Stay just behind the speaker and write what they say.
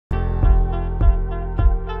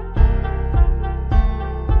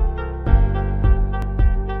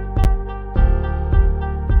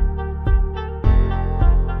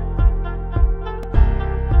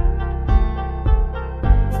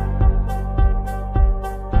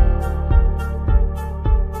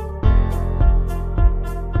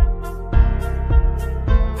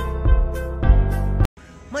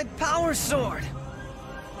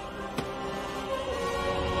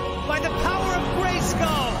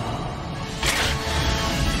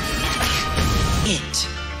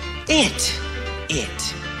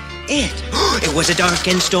It was a dark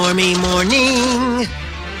and stormy morning.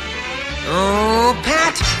 Oh,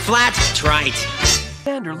 Pat, flat, trite.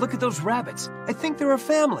 Xander, look at those rabbits. I think they're a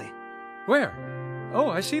family. Where? Oh,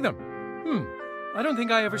 I see them. I don't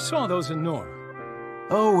think I ever saw those in Nor.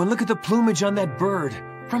 Oh, and look at the plumage on that bird.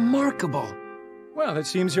 Remarkable. Well, it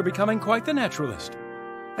seems you're becoming quite the naturalist.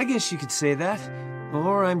 I guess you could say that.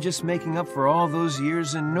 Or I'm just making up for all those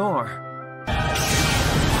years in Nor.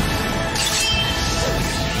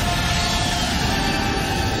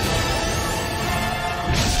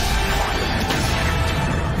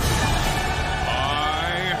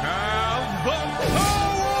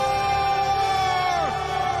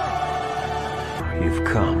 You've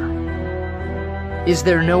come. Is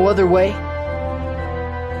there no other way?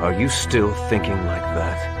 Are you still thinking like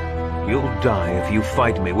that? You'll die if you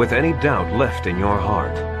fight me with any doubt left in your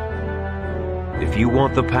heart. If you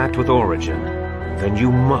want the pact with Origin, then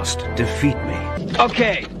you must defeat me.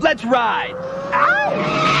 Okay, let's ride!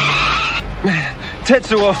 Ow!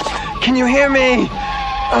 Tetsuo, can you hear me?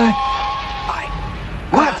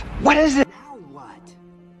 What? What is it? Now what?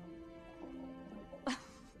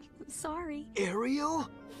 Sorry. Ariel?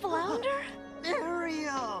 Flounder?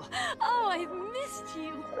 Ariel! Oh, I've missed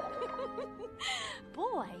you.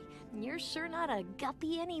 Boy, you're sure not a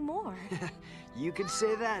guppy anymore. You could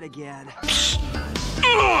say that again.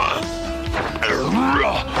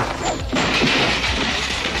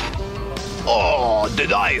 Oh,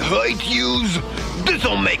 did I hurt yous?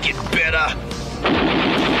 This'll make it better.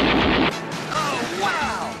 Oh,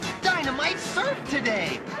 wow! Dynamite surf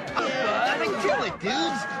today! Kill it,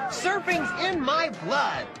 dudes! Surfing's in my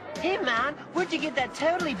blood! Hey, man, where'd you get that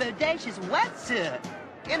totally bodacious wetsuit?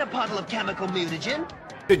 In a puddle of chemical mutagen.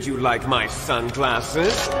 Did you like my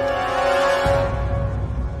sunglasses?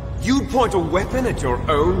 You'd point a weapon at your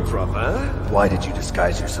own brother? Why did you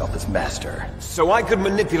disguise yourself as Master? So I could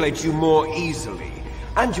manipulate you more easily.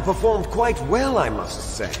 And you performed quite well, I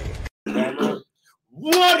must say.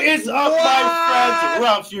 What is up, my friends?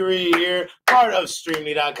 Rob Fury here, part of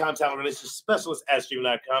Streamily.com, talent relations specialist at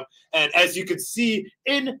Streamily.com. And as you can see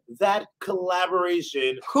in that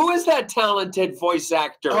collaboration... Who is that talented voice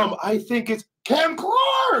actor? I think it's Cam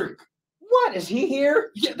Clarke! What? Is he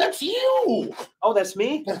here? Yeah, that's you! Oh, that's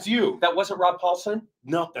me? That's you. That wasn't Rob Paulson?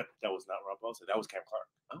 No, that was not Rob Paulson. That was Cam Clarke.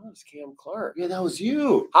 Oh, it's Cam Clarke. Yeah, that was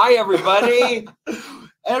you. Hi, everybody.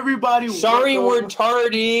 Everybody. Sorry we're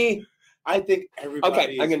tardy. I think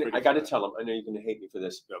everybody. Okay, I got to tell them. I know you're going to hate me for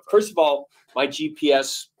this. First of all, my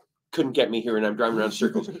GPS couldn't get me here, and I'm driving around in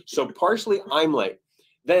circles. So partially, I'm late.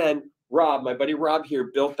 Then Rob, my buddy Rob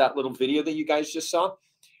here, built that little video that you guys just saw,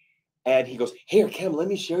 and he goes, "Here, Cam, let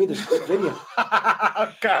me show you this quick video."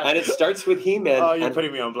 And it starts with He-Man. Oh, you're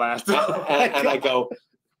putting me on blast. and I go,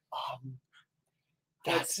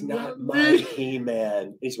 "That's not my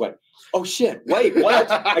He-Man." He's like, "Oh shit! Wait,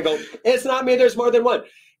 what?" I go, "It's not me. There's more than one."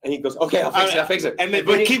 And he goes, "Okay, I'll fix it. I'll fix it." And then,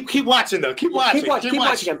 but keep watching though. Keep watching. Keep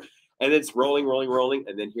watching him. And it's rolling,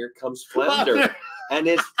 and then here comes Flounder, and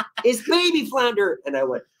it's baby Flounder. And I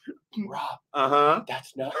went, "Rob,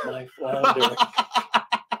 that's not my Flounder."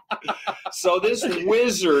 So this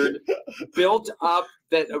wizard built up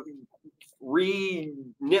that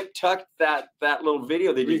nip-tucked that little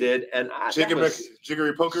video that you did, and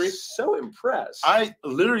jiggery pokery. So impressed. I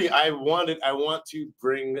want to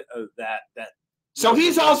bring that. So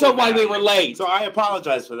he's also why we were late. So I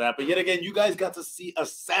apologize for that. But yet again, you guys got to see a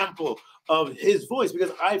sample of his voice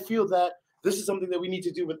because I feel that this is something that we need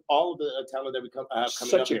to do with all of the talent that we have coming up here.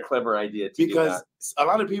 Such a clever idea. Because a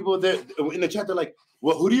lot of people there in the chat, they're like,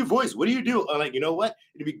 "Well, who do you voice? What do you do?" I'm like, you know what?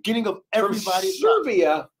 At the beginning of everybody's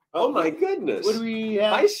Serbia. Oh my goodness. What do we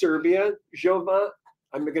have? Hi, Serbia. Jovan.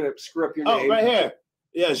 I'm going to screw up your name. Oh, right here.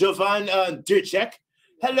 Yeah, Jovan Dircek.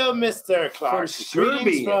 Hello, Mr. Clarke.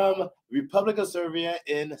 Greetings from Republic of Serbia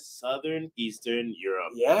in southern Eastern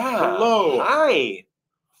Europe. Yeah. Hello. Hi.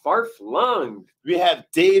 Far flung. We have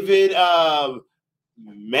David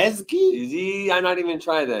Mezgi. I'm not even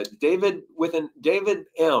trying that. David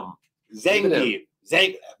M. Zengi.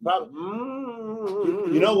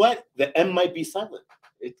 You know what? The M might be silent.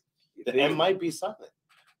 The M might be silent.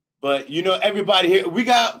 But you know, everybody here, we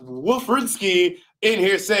got Wolfrinsky in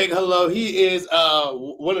here saying hello. He is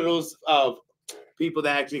one of those people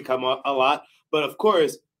that actually come up a lot. But of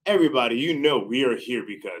course, everybody, you know, we are here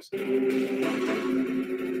because we're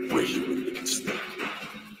human beings.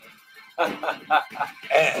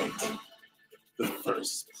 And the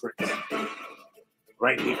first print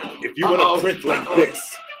right here. If you want to print like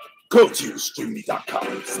this, go to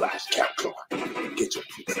streamly.com/CamClarke. Get your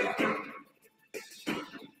prints out.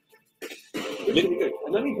 It's pretty good.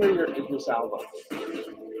 And let me hear your Idris Elba.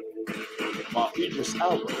 Idris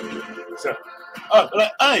Elba. So,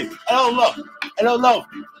 like, hey, hello, love.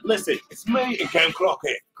 Listen, it's me and Cam Clarke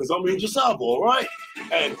here, because I'm Idris Elba, all right?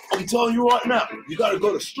 And I'm telling you right now, you got to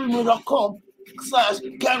go to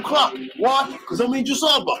streamily.com/Cam Clarke. Why? Because I'm Idris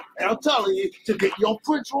Elba, and I'm telling you to get your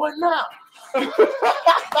prints right now.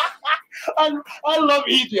 I love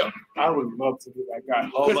Egypt. I would love to be that guy.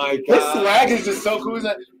 Oh my God. His swag is just so cool.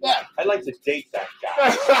 Like, yeah. I'd like to date that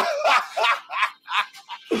guy.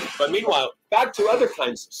 But meanwhile, back to other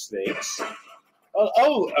kinds of snakes.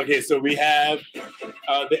 Okay. So we have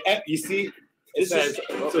the M. You see, it says.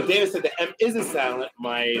 So David said the M isn't silent.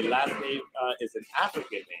 My last name is an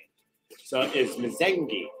African name. So it's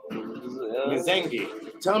Mzengi. Mzengi.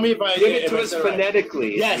 Tell me if I give it to us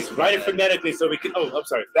phonetically. Yes, write it phonetically so we can. Oh, I'm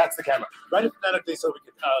sorry. That's the camera. Write it phonetically so we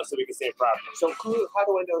can say it properly. So how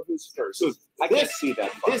do I know who's first? So I can't see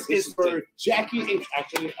that. This is for Jackie H.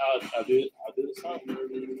 Actually, I'll do this song.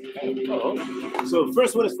 So the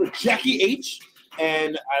first one is for Jackie H.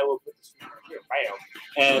 And I will put this right here. Bam.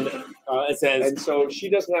 And it says. And so she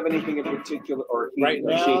doesn't have anything in particular, or he, right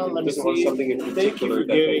now, she doesn't want something in particular. Thank you for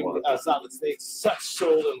giving Solid Snake such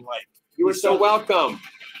soul and life. You are so welcome.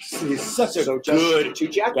 He's such a good to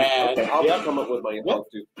Jackie. Dad. Okay, I'll come up with my. I'll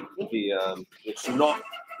do the. It's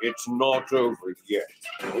not over yet.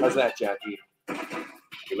 How's that, Jackie?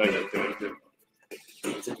 You like it?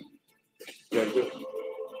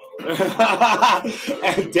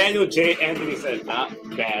 And Daniel J. Anthony said, not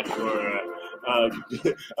bad for an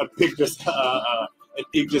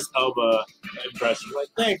Idris Elba impression. Like,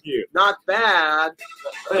 thank you. Not bad.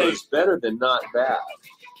 It's better than not bad.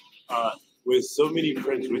 With so many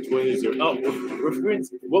prints, which one is your? Oh,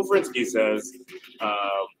 Wolfrinsky says,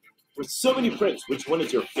 with so many prints, which one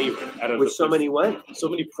is your favorite? Out of with so many what? So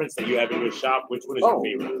many prints that you have in your shop, which one is your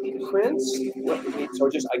favorite? Prints? So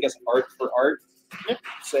just, I guess, art for art.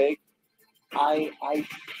 Say, I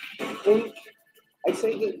think I'd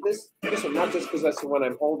say that this one, not just because that's the one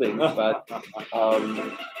I'm holding, but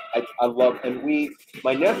I love, and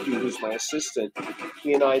my nephew, who's my assistant,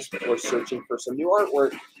 he and I were searching for some new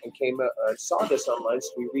artwork and saw this online,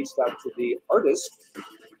 so we reached out to the artist,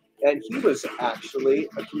 and he was actually,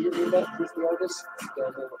 can you read that? Who's the artist?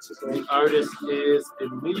 What's his name? The artist is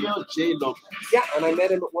Emilio J. Lopez. Yeah, and I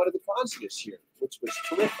met him at one of the cons this year, which was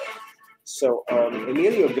terrific. So,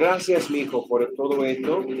 Emilio, gracias, mijo, por todo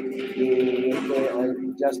esto.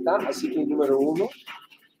 Ya está, así que número uno.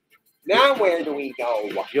 Now, where do we go?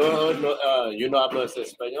 Yo no hablo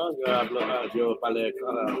español, yo parle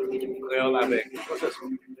creole avec. What's this?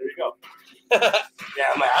 There you go.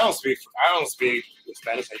 Yeah, I'm like, I don't speak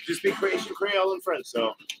Spanish. I just speak Croatian, Creole, and French.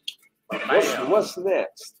 So, what's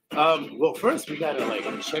next? Well, first we gotta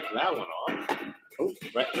check that one off.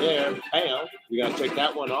 Right there, bam. We gotta check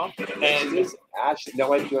that one off. And this Ashley,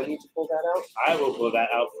 do I need to pull that out? I will pull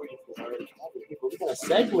that out for you. We gotta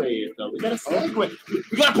segue it though. We gotta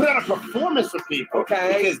put on a performance for people.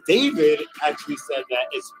 Okay. Because David actually said that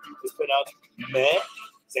it's put out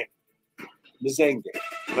Mzengi.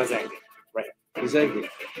 Right. Mzengi.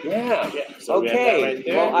 Yeah. So okay. Right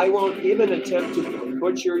there. Well, I won't even attempt to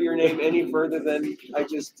butcher your name any further than I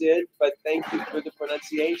just did, but thank you for the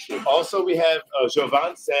pronunciation. Also, we have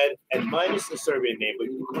Jovan said, and mine is the Serbian name, but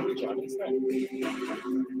you can call me John instead.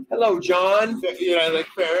 Hello, John.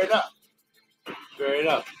 Fair enough. Fair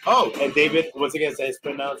enough. Oh, and David, once again, says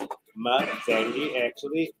pronounced Mzengi.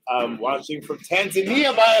 Actually, I'm watching from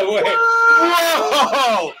Tanzania, by the way.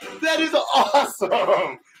 Whoa! That is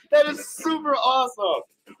awesome. That is super awesome.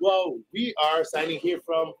 Well, we are signing here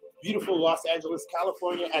from beautiful Los Angeles,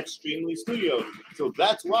 California at Streamily Studios. So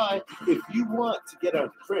that's why if you want to get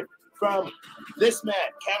a print from this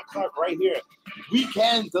man, Cam Clarke, right here, we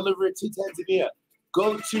can deliver it to Tanzania.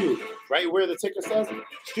 Go to right where the ticker says,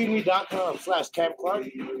 streamily.com/Cam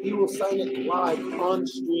Clarke. He will sign it live on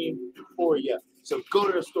stream for you. So go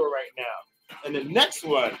to the store right now. And the next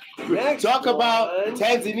one, talk about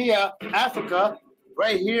Tanzania, Africa.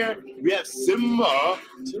 Right here, we have Simba.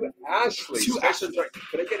 To Ashley.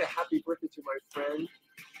 Could I get a happy birthday to my friend?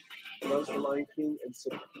 Loves the Lion King and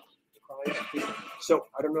surprise people. So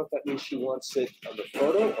I don't know if that means she wants it on the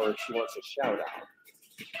photo or if she wants a shout out.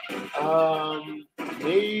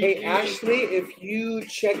 Maybe. Hey Ashley, if you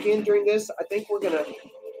check in during this, I think we're gonna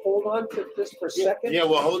hold on to this for a second. Yeah,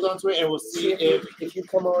 we'll hold on to it and we'll see if you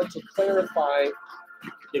come on to clarify.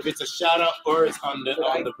 If it's a shout out or it's on the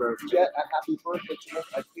birthday. Get a happy birthday to her.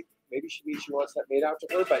 I think maybe she wants that made out to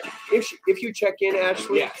her. But if you check in,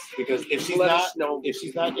 Ashley, yes, because if she's not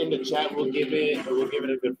in the chat, we'll give it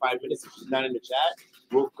a good 5 minutes. If she's not in the chat,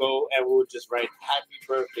 we'll go and we'll just write happy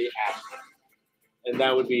birthday, Ashley. And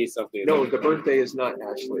that would be something. No, the birthday is not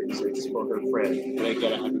Ashley's. It's for her friend. And I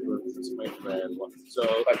get a happy birthday to my friend.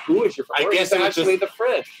 So, but who is your friend? I guess it was actually the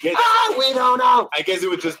friend. We don't know. I guess it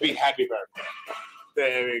would just be happy birthday.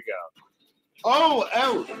 There we go. Oh,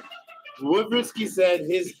 Woodbrisky said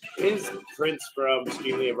his prints from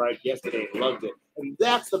Streamily arrived yesterday and loved it. And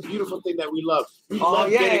that's the beautiful thing that we love. We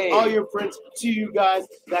love getting all your prints to you guys.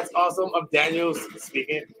 That's awesome. Of Daniel's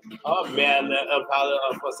speaking. Oh man, of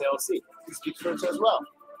Jose LC. He speaks French as well.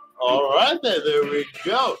 All right, there we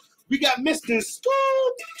go. We got Mr.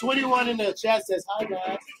 Scoot 21 in the chat says hi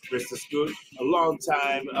guys. Mr. Scoot, a long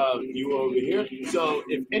time you over here. So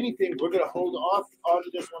if anything, we're gonna hold off on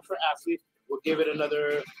this one for Ashley. We'll give it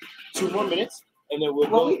another 2 more minutes, and then we'll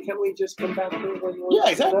go. Can we just come back to one more? Yeah,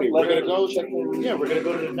 exactly. We're gonna go check in. Yeah, we're gonna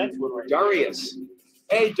go to the next one. Right Darius.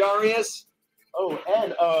 Hey, Darius. Oh,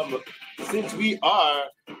 and since we are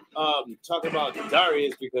talking about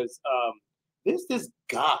Darius, because there's this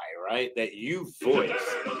guy, right, that you voice.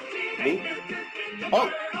 Me?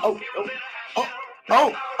 Oh,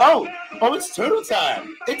 it's turtle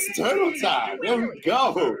time. It's turtle time. There we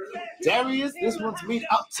go. Darius, this one's made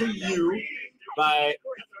out to you by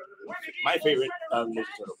my favorite Ninja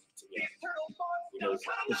Turtle.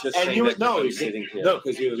 It's just and you would know, sitting here. No,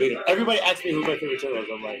 because you're the leader. Everybody asks me who's my favorite turtle.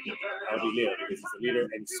 I'm like, I would be Leo because he's a leader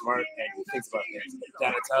and he's smart and he thinks about things.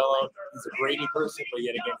 Donatello, he's a brainy person, but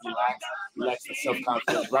yet again, he lacks the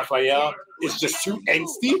self-confidence. Raphael is just too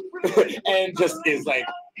angsty and just is like,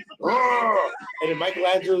 oh. And then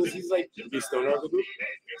Michelangelo, he's like the stoner of the group.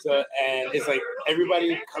 So, and it's like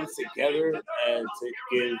everybody comes together and to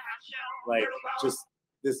give like just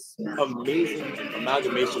this amazing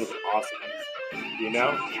amalgamation of awesomeness, you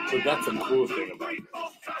know? So that's a cool thing about it.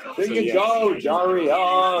 There you go,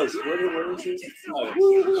 Darius. Where is this?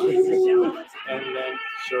 And then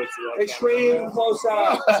show it to that extreme close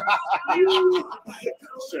up.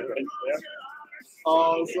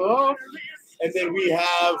 Awesome. And then we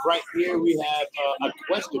have right here, we have a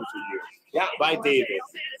question for you. Yeah, by David.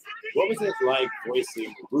 What was it like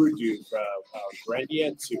voicing Voodoo from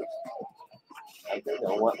Grandia 2? I don't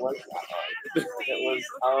know what was that. It was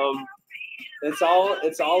it's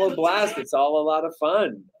all a blast. It's all a lot of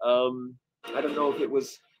fun. I don't know if it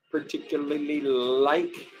was particularly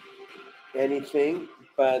like anything,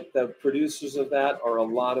 but the producers of that are a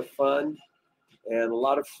lot of fun and a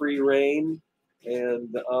lot of free reign,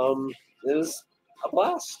 and it was a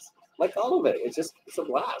blast. Like all of it, it's a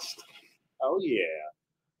blast. Oh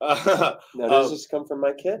yeah. Now does this come from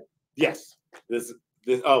my kit? Yes.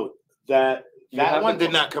 That one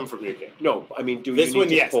did not come from your kit. No, I mean, this one?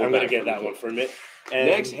 Yes, I'm gonna get that one from it. And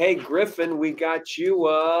next, hey Griffin, we got you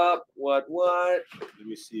up. What? Let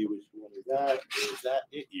me see which one is that. Is that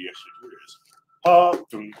it? Yes, it is.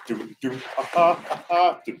 Here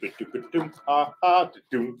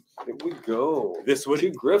we go. This one to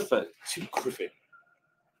Griffin.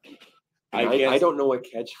 I don't know a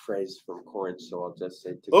catchphrase from Corin, so I'll just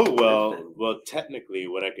say to Griffin. Well, technically,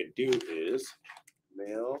 what I could do is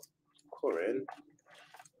mail Corin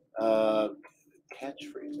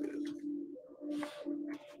catchphrases.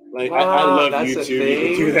 Like I love YouTube. You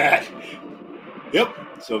can do that. Yep.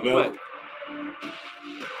 So mail.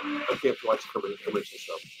 Okay, I have to watch commercial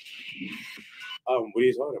stuff. What are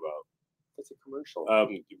you talking about? It's a commercial.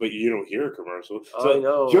 But you don't hear a commercial. So I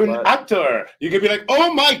know. You're an actor. You could be like,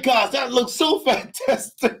 oh my gosh, that looks so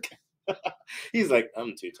fantastic. He's like,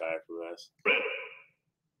 I'm too tired for this.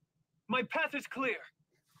 My path is clear.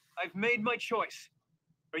 I've made my choice.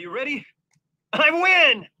 Are you ready? I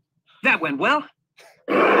win! That went well.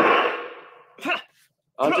 How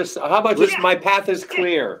about just my path is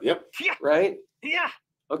clear? Yep. Right? Yeah.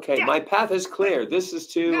 Okay, my path is clear. This is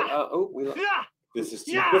to this is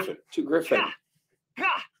to Griffin. To Griffin.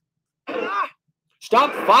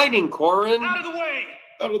 Stop fighting, Corin. Out of the way.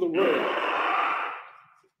 Out of the way.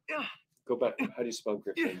 Go back. How do you spell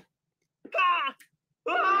Griffin?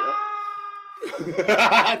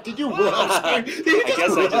 Did you win? I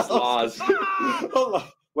guess I just lost.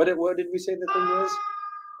 What did we say the thing was?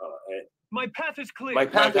 My path is clear. My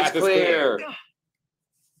path is clear.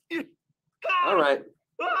 All right.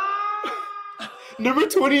 Number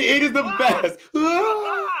 28 is the best.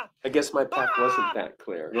 I guess my path wasn't that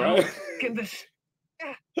clear. Right? Can this?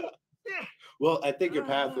 Well, I think your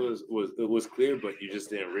path was clear, but you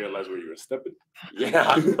just didn't realize where you were stepping.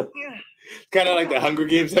 Yeah. Kind of like the Hunger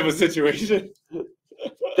Games type of situation.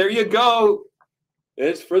 There you go.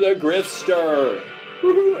 It's for the Grifster.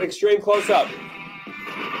 Extreme close up.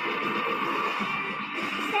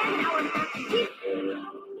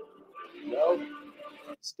 No.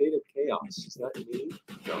 State of chaos. Is that me?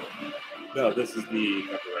 No. No, this is the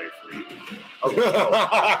copyright free.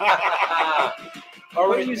 All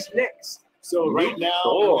right, who's next? So right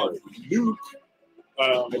now, Luke.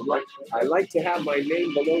 I like to have my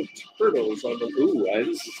name below turtles on the. Ooh,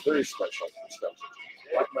 this is very special instructions.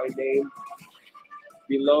 Like my name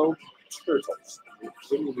below turtles.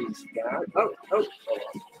 What means that? Oh, hold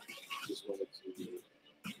on. Just wanted to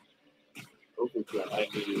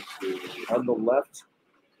on the left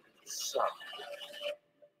side.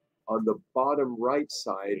 On the bottom right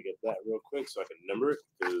side, get that real quick so I can number it.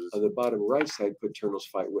 On the bottom right side, put turtles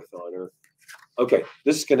fight with honor. Okay,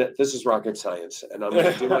 this is rocket science, and I'm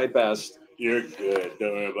gonna do my best. You're good.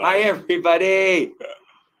 Don't worry about Hi, it. everybody.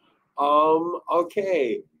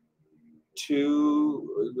 Okay. To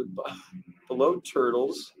below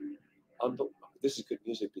turtles. This is good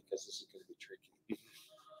music because this is gonna be tricky.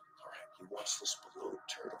 All right, you watch this below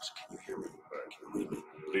turtles. Can you hear me? Can you read me?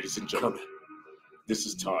 Ladies and gentlemen, this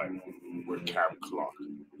is time where Clarke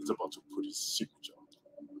is about to put his signature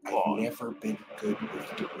on. I've never been good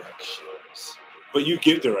with directions. But you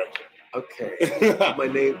give direction. Okay. My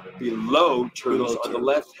name below turtles on the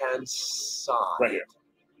left-hand side. Right here.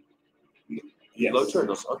 Yes. Below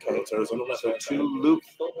turtles. Okay. Below turtles on the left. So to Luke.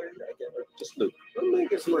 Just Luke. We'll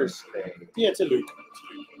make it worse. Yeah, to Luke.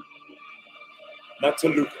 Not to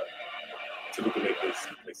Luca. To Luca make this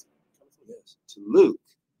place. Yes. To Luke.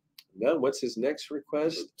 Now, what's his next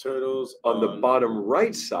request? Turtles on the bottom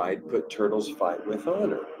right side. Put turtles fight with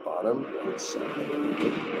honor. Bottom right side.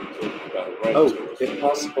 Oh, if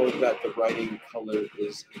possible, that the writing color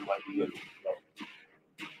is in light blue.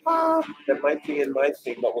 That might be in my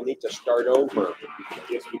thing, but we'll need to start over.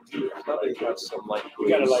 Yes, we do. Probably have some light blue.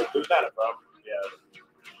 We gotta like do that, bro. Yeah.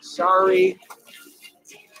 Sorry.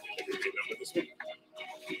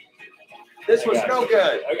 This was no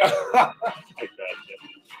good.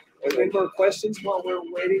 Any more questions while we're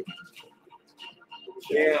waiting?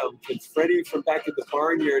 Yeah, can Freddie from back at the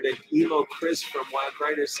barnyard and Emo Chris from Wild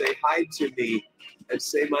Rider say hi to me and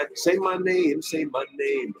say my name, say my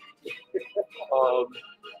name.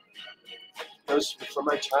 Those from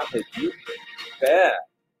my childhood. You bet,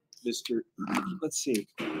 Mr. Let's see.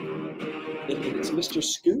 It's Mr.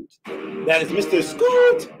 Scoot. That is Mr.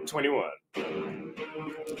 Scoot 21.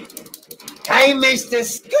 Hey, Mr.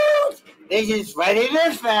 Scoot! This is Freddy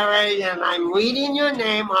the Ferret, and I'm reading your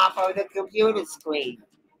name off of the computer screen.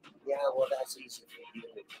 Yeah, well, that's easy for you.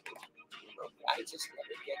 I just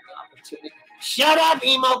never get the opportunity. Shut up,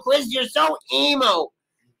 Emo Quiz! You're so emo!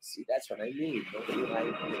 See, that's what I mean.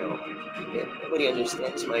 Nobody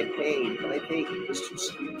understands my pain, but I think Mr.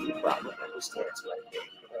 Scoot probably understands my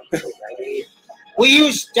pain. Will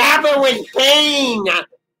you stop it with pain?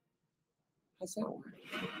 How's that work?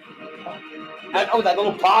 That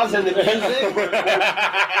little pause in the music.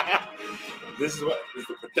 This is the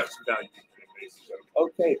production value.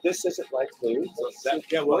 Okay, this isn't like blue.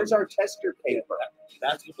 Where's our tester paper?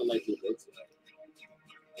 That's what the light blue looks like.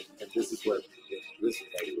 And this is what this is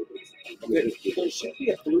light blue looks like. There should be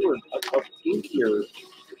a blue or a pinkier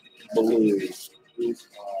blue. These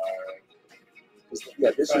are.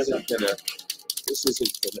 Yeah, this isn't gonna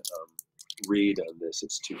read on this.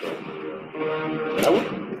 It's too bad.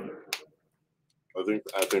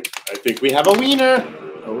 I think we have a wiener.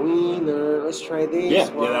 A wiener. Let's try these. Yeah,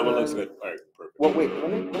 that one looks good. All right, perfect. Well, wait.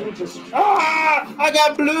 Let me just. I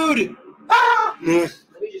got blued. Let me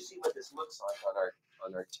just see what this looks like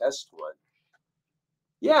on our test one.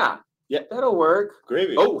 Yeah, that'll work.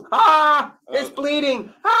 Gravy. Oh, it's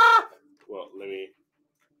bleeding. Well, let me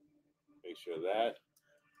make sure that.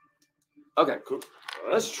 Okay, cool.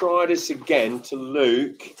 Let's try this again to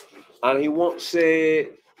Luke, and he wants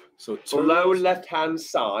it. So below left-hand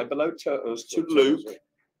side, below turtles to Luke. Right.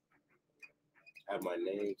 Have my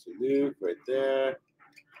name to Luke right there.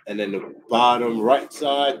 And then the bottom right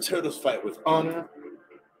side, turtles fight with honor.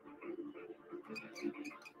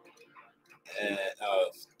 And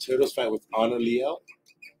turtles fight with honor, Leo.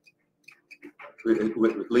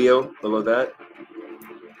 With Leo below that.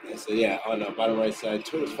 And so yeah, on the bottom right side,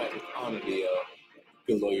 turtles fight with honor, Leo,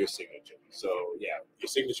 below your signature. So yeah, your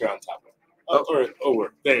signature on top of it.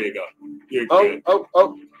 Over. There you go. You're good.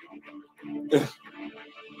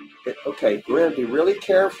 Okay, we're going to be really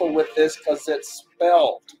careful with this because it's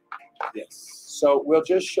spelled. Yes. So we'll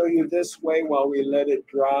just show you this way while we let it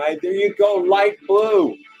dry. There you go, light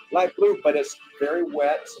blue. Light blue, but it's very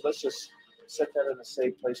wet. So let's just set that in a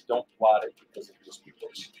safe place. Don't blot it because it just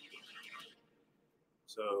becomes.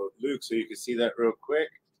 So, Luke, so you can see that real quick.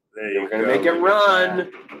 There you go. We're going to make it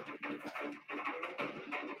run.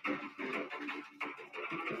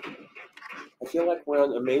 I feel like we're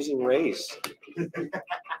on Amazing Race. All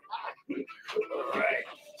right.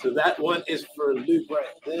 So that one is for Luke right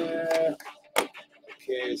there.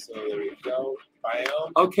 Okay, so there we go.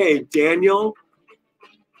 Biome. Okay, Daniel.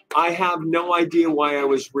 I have no idea why I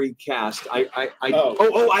was recast.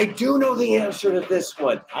 I do know the answer to this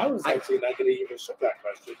one. I was actually not going to even show that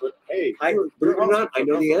question, but hey, believe it or not, I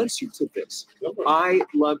know the answer to this. I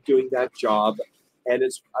love doing that job, and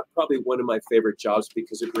it's probably one of my favorite jobs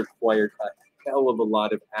because it required a hell of a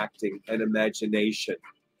lot of acting and imagination.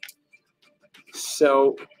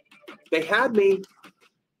 So they had me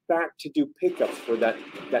back to do pickups for that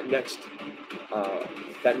next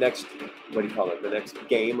what do you call it? The next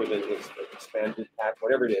game or the expanded pack,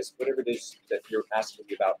 whatever it is that you're asking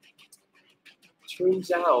me about.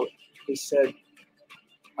 Turns out, they said,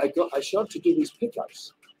 I show up to do these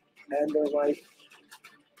pickups, and they're like,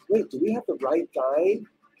 "Wait, do we have the right guy?"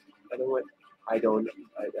 And I went, "I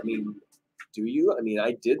mean, do you? I mean,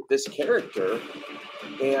 I did this character,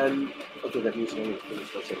 and okay, that music. Let me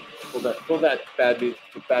finish one second. Pull that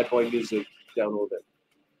bad boy music down a little bit."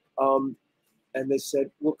 And they said,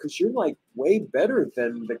 "Well, because you're like way better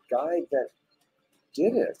than the guy that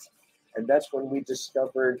did it." And that's when we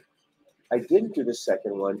discovered I didn't do the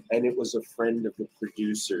second one, and it was a friend of the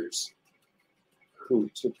producers who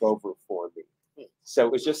took over for me. So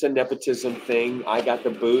it was just a nepotism thing. I got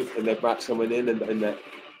the booth, and they brought someone in, and the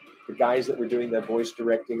guys that were doing that voice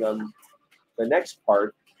directing on the next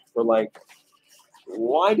part were like,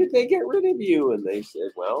 "Why did they get rid of you?" And they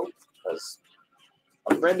said, "Well, because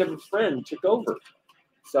a friend of a friend took over."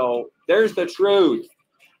 So there's the truth.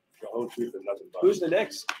 The whole truth and nothing but. Who's the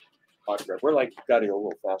next podcast? We're like got to go a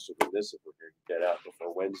little faster than this if we're going to get out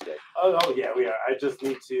before Wednesday. Oh yeah, we are. I just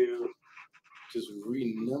need to just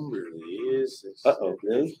renumber these.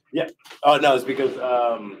 Really? Yeah. Oh no, it's because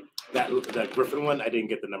that Griffin one, I didn't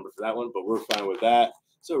get the number for that one, but we're fine with that.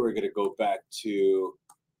 So we're gonna go back to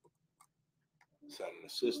sign an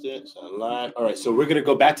assistant, sign live. All right, so we're gonna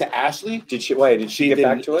go back to Ashley. Did she get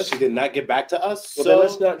back to us? She did not get back to us. Well, so then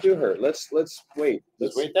let's not do her. Let's wait.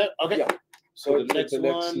 Let's wait that. Okay. Yeah. So the next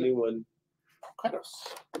new one. Kratos.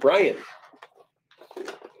 Brian.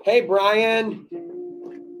 Hey, Brian.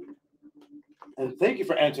 And thank you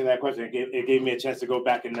for answering that question. It gave me a chance to go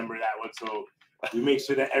back and number that one, so we make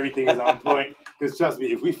sure that everything is on point. Because trust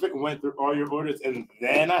me, if we went through all your orders and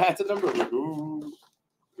then I had to number, like, ooh,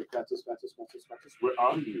 we're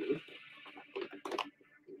on you.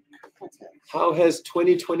 How has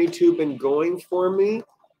 2022 been going for me?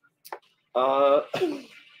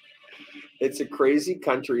 It's a crazy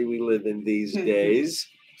country we live in these days,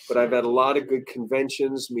 but I've had a lot of good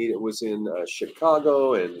conventions. It was in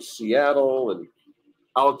Chicago and Seattle and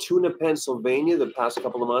Altoona, Pennsylvania the past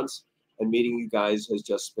couple of months, and meeting you guys has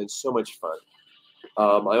just been so much fun.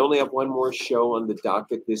 I only have one more show on the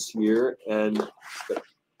docket this year, and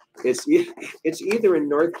it's either in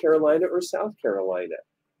North Carolina or South Carolina.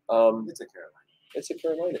 It's a Carolina. It's a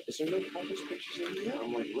Carolina. Is there no Congress pictures in here?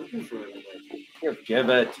 I'm like looking for it. Here, give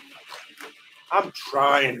it. I'm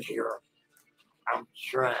trying here. I'm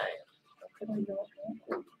trying.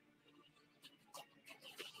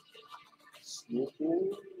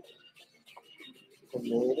 Sneaky.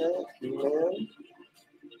 Tomato. He-Man.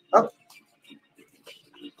 Oh.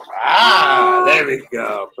 Ah, there we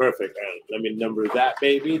go. Perfect. All right, let me number that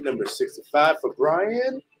baby. Number 65 for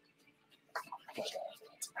Brian.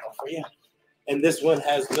 For you. And this one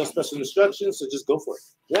has no special instructions, so just go for it.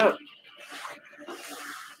 Yeah.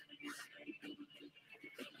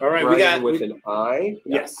 All right, Brian with an I.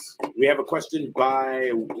 Yes, we have a question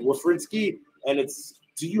by Wafrinsky, and it's: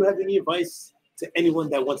 do you have any advice to anyone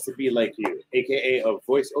that wants to be like you, aka a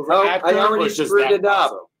voiceover actor? I already screwed it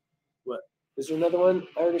up. Awesome? What? Is there another one?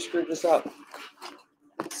 I already screwed this up.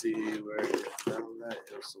 Let's see where it is.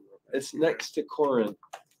 It's next to Corin.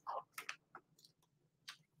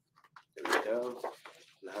 There we go.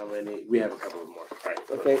 And how many? We have a couple more. All right.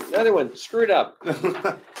 Okay, another one. Screwed up.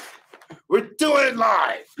 We're doing it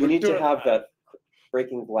live. You need to have that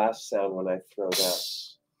breaking glass sound when I throw that.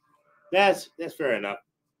 That's fair enough.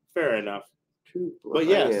 Fair enough. But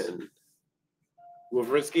yes,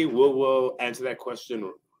 Wawrinski will answer that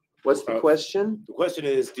question. What's the question? The question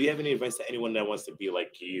is: do you have any advice to anyone that wants to be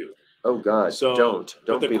like you? Oh God! So don't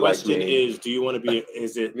the be question like me. is: do you want to be?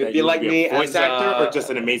 Is it that be you like be me a voice as actor or just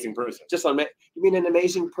an amazing person? Just on. You mean an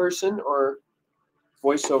amazing person or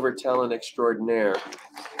voiceover talent extraordinaire?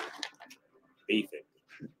 Beefing.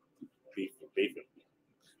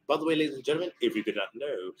 By the way, ladies and gentlemen, if you did not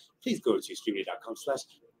know, please go to streamily.com/Clarke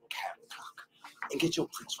and get your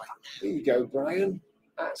prints right now. There you go, Brian.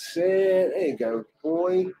 That's it. There you go,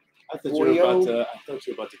 boy. I thought you were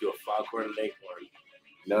about to do a Foghorn Leghorn.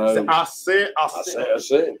 No. I said.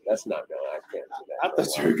 That's not no. I can't do that. I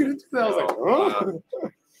thought you were gonna do that. I was like, oh.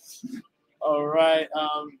 All right.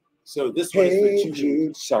 So this one is for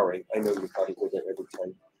Jude. Sorry, I know you probably hear that every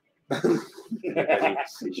time. Everybody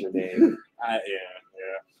sees your name. Yeah.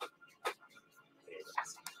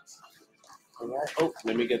 All right. Oh,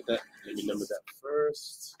 let me get that. Let me number that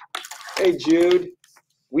first. Hey, Jude.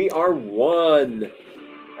 We are one.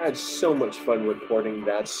 I had so much fun recording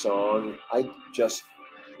that song. I just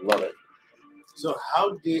love it. So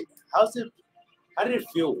how did it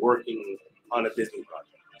feel working on a Disney project?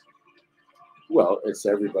 Well, it's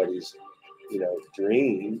everybody's,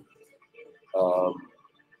 dream.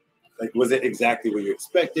 Like, was it exactly what you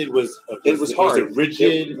expected? It was hard. Was it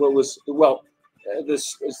rigid? This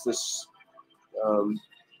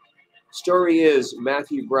story is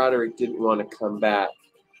Matthew Broderick didn't want to come back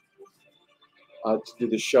to do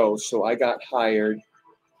the show, so I got hired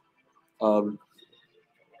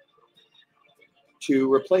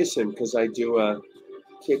to replace him because I do a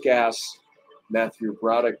kick-ass Matthew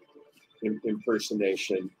Broderick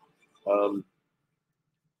impersonation.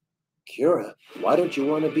 Kira, why don't you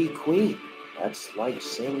want to be queen? That's like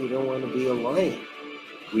saying you don't want to be a lion.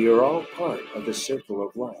 We are all part of the circle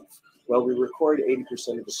of life. Well, we record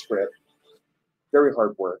 80% of the script. Very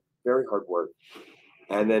hard work.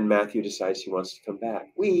 And then Matthew decides he wants to come back.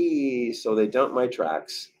 So they dumped my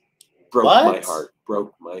tracks. Broke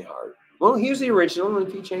my heart. Well, he was the original, and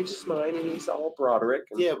if he changed his mind, and he's all Broderick.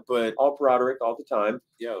 But all Broderick all the time.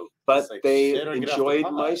 But like they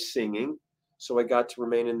enjoyed my singing, so I got to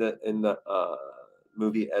remain in the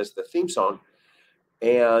movie as the theme song.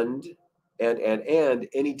 And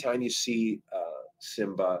anytime you see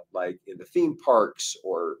Simba, like in the theme parks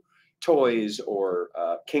or toys or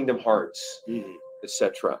Kingdom Hearts,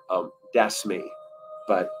 etc., that's me.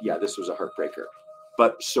 But yeah, this was a heartbreaker.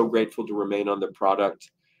 But so grateful to remain on the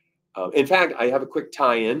product. In fact, I have a quick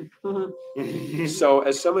tie-in. So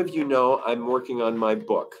as some of you know, I'm working on my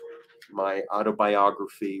book, my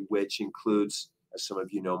autobiography, which includes, as some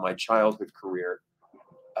of you know, my childhood career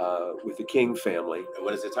with the King family. And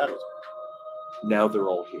what is it titled? Now They're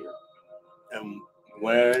All Here. And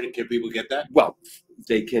where can people get that? Well,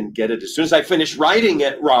 they can get it as soon as I finish writing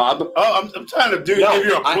it, Rob. Oh, I'm trying to give you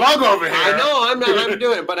a plug over here. I know, I'm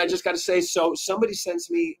doing it, but I just got to say, so somebody sends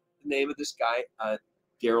me the name of this guy,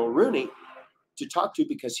 Daryl Rooney, to talk to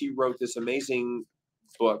because he wrote this amazing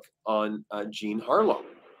book on Jean Harlow.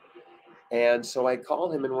 And so I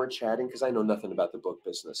call him and we're chatting because I know nothing about the book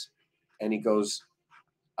business. And he goes,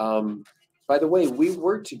 by the way, we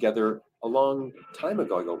worked together a long time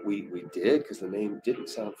ago. I go, we did, because the name didn't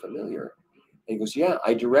sound familiar. And he goes, yeah,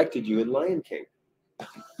 I directed you in Lion King.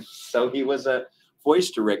 So he was a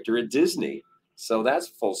voice director at Disney. So that's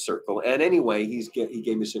full circle. And anyway, he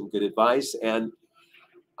gave me some good advice. And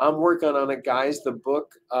I'm working on it, guys. The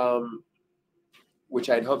book,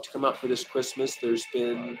 which I'd hoped to come out for this Christmas, there's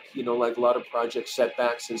been, like a lot of project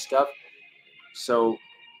setbacks and stuff. So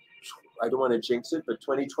I don't want to jinx it, but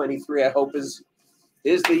 2023, I hope is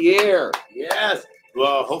the year. Yes.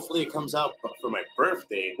 Well, hopefully it comes out for my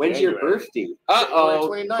birthday. When's your birthday?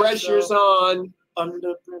 Uh-oh. Pressure's on.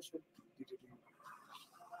 Under pressure.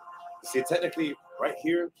 See, technically, right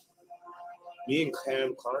here, me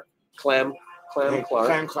and Clarke. Clam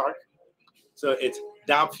Clarke. So it's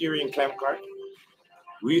Dom Fury and Clam Clarke.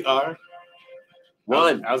 We are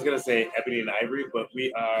one. I was gonna say Ebony and Ivory, but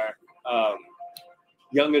we are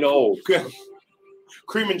young and old.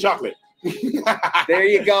 Cream and chocolate. There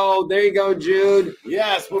you go, Jude.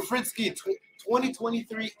 Yes, Wolfrinsky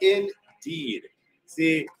 2023 indeed.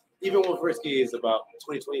 See, even Wolfrinsky is about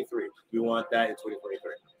 2023. We want that in 2023.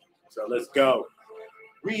 So let's go.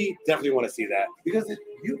 We definitely want to see that because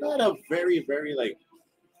you got a very, very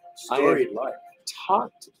storied life.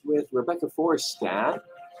 Talked with Rebecca Forrestad,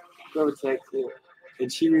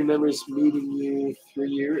 and she remembers meeting you 3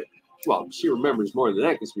 years. Well, she remembers more than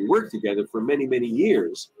that because we worked together for many, many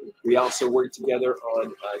years. We also worked together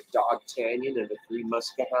on Dog Canyon and the Three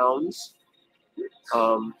Muskehounds.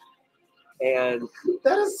 And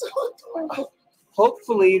that is so adorable.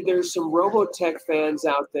 Hopefully there's some Robotech fans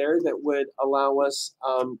out there that would allow us,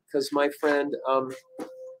 because my friend,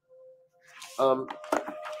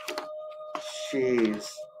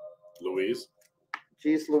 Louise,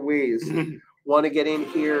 want to get in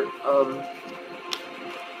here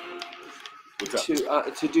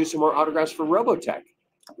to do some more autographs for Robotech.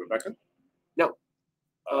 Rebecca? No.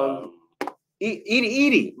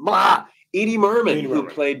 Edie Merman, who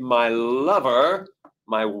played my lover,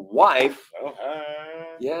 my wife. Oh,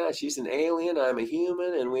 hi. Yeah, she's an alien. I'm a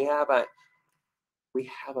human, and we have a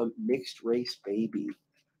mixed race baby.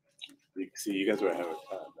 See, you guys were having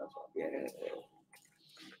fun. That's all. Yeah.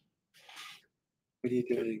 What are you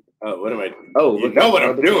doing? Oh, what am I doing? Oh, you know what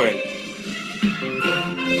I'm doing.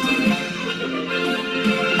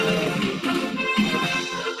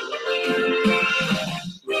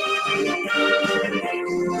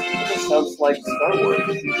 It sounds like Star Wars.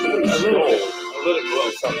 A little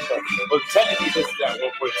close. Well, technically, this is at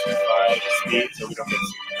 1.25 speed, so we don't get too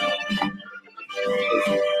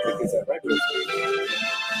it's at regular speed.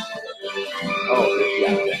 Oh,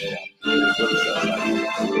 yeah.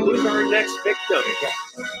 Who's our next victim?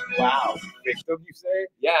 Wow. Victim, you say?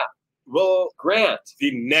 Yeah. Well, Grant.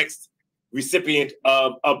 The next recipient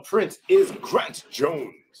of a print is Grant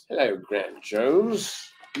Jones. Hello, Grant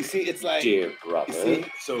Jones. You see, it's like, dear brother. You see,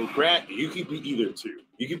 so Grant, you could be either two.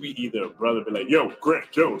 You could be either a brother, be like, yo, Grant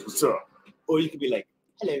Jones, what's up? Or you could be like,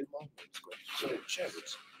 hello, my name's Grant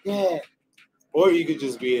Jones. Yeah. Or you could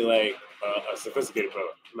just be like a sophisticated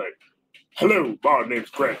brother, like, hello, my name's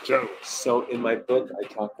Grant Jones. So in my book, I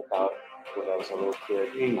talk about when I was a little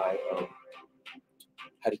kid, I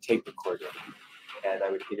had a tape recorder, and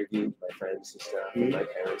I would interview my friends and stuff, and my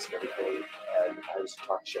parents and everything, and I was a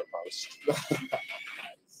talk show host,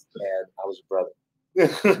 and I was a brother.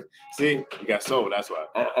 See, you got soul, that's why.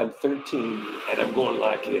 I'm 13, and I'm going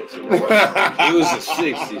like this. You know? He was the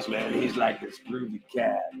 60s, man. He's like this groovy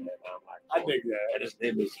cat, and I'm like, I dig that. And his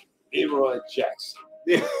name is Leroy Jackson.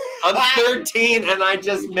 I'm 13, and I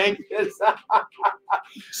just make this up.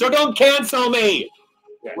 So don't cancel me.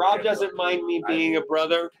 Yeah, Rob doesn't mind me being a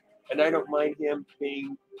brother, and I don't mind him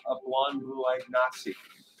being a blonde, blue-eyed Nazi.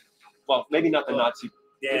 Well, maybe not the Nazi.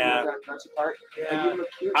 Yeah. Nazi part. Yeah.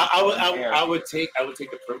 I would take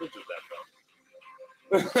the privilege of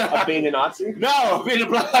that, though. Of being a Nazi? No, being a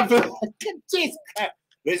black. Jesus.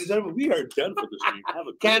 Ladies and gentlemen, we are done for the stream. Have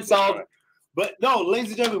a canceled. But no, ladies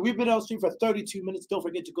and gentlemen, we've been on stream for 32 minutes. Don't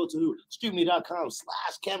forget to go to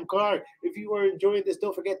streamily.com/camcard. If you are enjoying this,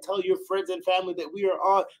 don't forget to tell your friends and family that we are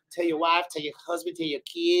on. Tell your wife, tell your husband, tell your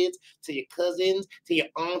kids, tell your cousins, tell your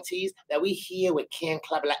aunties that we here with Cam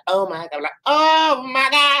Club. Like, oh my God, like, oh my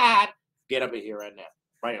God. Get up in here right now.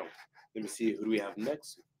 Right on. Let me see, who do we have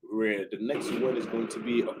next? The next one is going to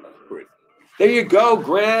be Grant. There you go,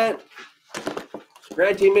 Grant.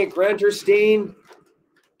 Grant teammate Granterstein.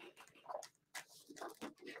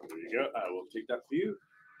 There you go. I will take that for you.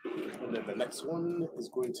 And then the next one is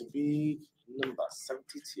going to be number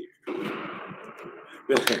 72.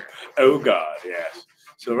 Oh God, yes.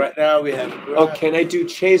 So right now we have. Oh, can I do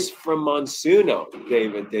Chase from Monsuno?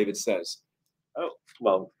 David says. Oh,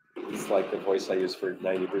 well, it's like the voice I use for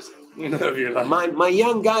 90% of your life. My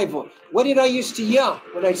young guy voice. What did I used to yell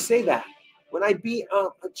when I say that? When I beat a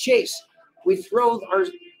Chase, we throw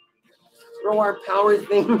our power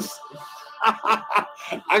things.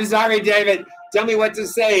 I'm sorry, David. Tell me what to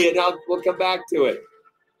say, and we'll come back to it.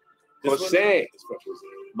 Jose,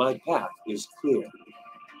 my path is clear.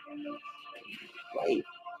 Right?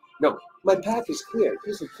 No, my path is clear.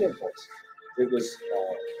 Here's a kid voice. It was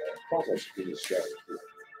Carlos in the show.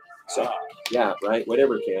 So, yeah, right.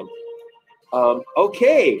 Whatever, Cam.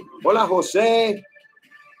 Okay. Hola, Jose.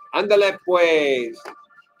 Ándale, pues.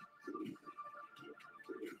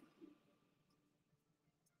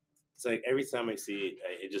 It's like every time I see it,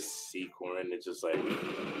 I just see Corin. It's just like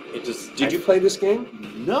it just. Did you play this game?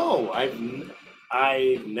 No,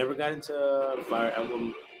 I've never got into Fire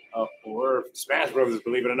Emblem or Smash Bros.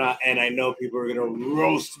 Believe it or not, and I know people are gonna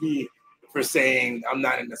roast me for saying I'm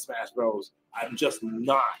not into Smash Bros. I'm just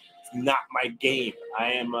not. It's not my game.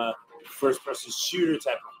 I am a first-person shooter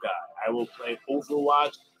type of guy. I will play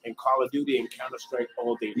Overwatch and Call of Duty and Counter-Strike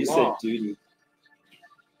all day long. You said duty.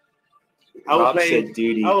 I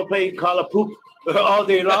would play Call of Poop all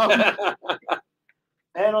day long.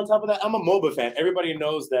 And on top of that, I'm a MOBA fan. Everybody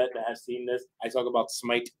knows that has seen this. I talk about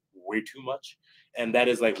Smite way too much. And that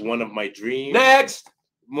is like one of my dreams. Next!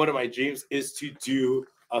 One of my dreams is to do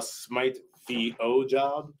a Smite VO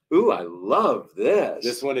job. Ooh, I love this.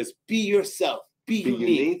 This one is be yourself, be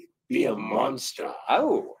unique, be a monster.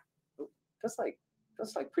 Oh, that's like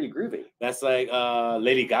pretty groovy. That's like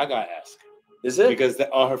Lady Gaga-esque. Is it? Because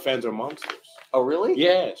all her fans are monsters. Oh, really?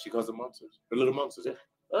 Yeah, she calls them monsters. The little monsters, yeah.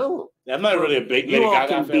 Oh. I'm not really a big Lady Gaga fan.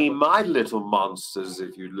 You all can be my little monsters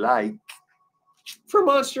if you like. For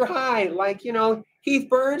Monster High, like, Heath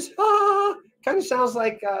Burns. Kind of sounds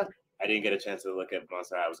like... I didn't get a chance to look at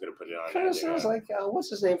Monster High. I was going to put it on. Kind of sounds like,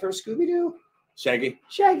 what's his name from Scooby-Doo? Shaggy.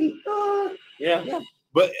 Yeah.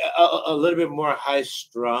 But a little bit more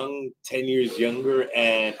high-strung, 10 years younger,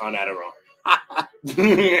 and on Adderall.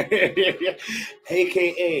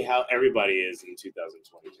 AKA how everybody is in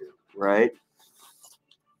 2022. Right.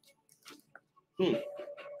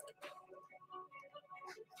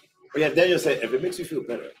 But yeah, Daniel said, if it makes you feel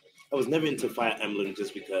better, I was never into Fire Emblem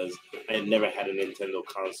just because I had never had a Nintendo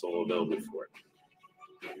console available for it.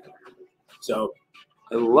 So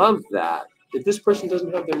I love that. If this person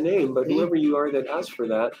doesn't have their name, but whoever you are that asked for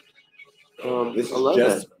that, this I love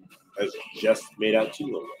is that. just made out to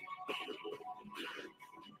you.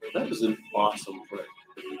 That was an awesome print.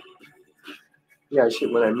 Yeah,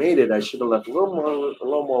 when I made it, I should have left a little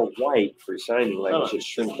more white for shining. Like I should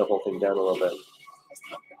shrink the whole thing down a little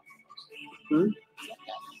bit.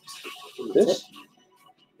 This?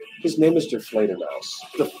 His name is Deflator Mouse.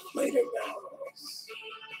 Deflator Mouse.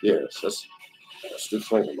 Yes, that's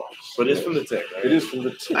Deflator Mouse. But it's from the tick, right? It is from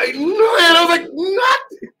the tick. I knew it. I was like, not.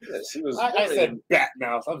 Yes, he was. I said Bat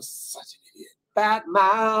Mouse. I'm such an idiot. Bat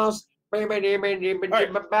Mouse.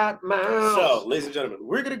 Bat Mouse. So, ladies and gentlemen,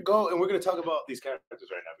 we're gonna go and we're gonna talk about these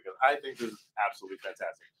characters right now because I think this is absolutely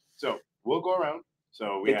fantastic. So we'll go around.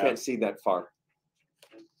 So we can't see that far.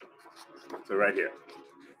 So right here.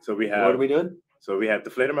 So we have. What are we doing? So we have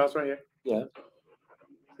Deflator Mouse right here. Yeah.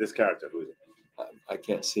 This character, who is it? I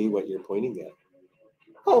can't see what you're pointing at.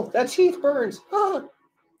 Oh, that's Heath Burns.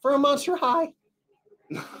 From Monster High.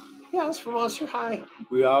 Yeah, it's from Monster High.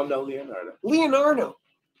 We all know Leonardo. Leonardo.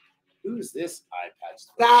 Who's this eye patch?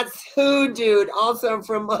 That's who, dude. Also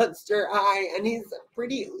from Monster High, and he's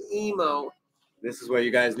pretty emo. This is where you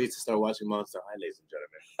guys need to start watching Monster High, ladies and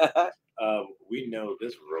gentlemen. We know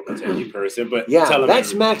this Robotech person, but yeah, tell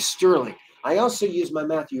that's Max Sterling. I also use my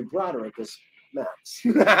Matthew Broderick as Max.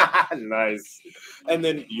 Nice. And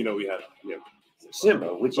then we have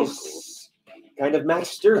Simba, which is kind of Max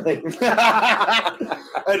Sterling.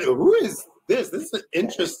 And who is this? This is an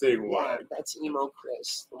interesting one. Yeah, that's Emo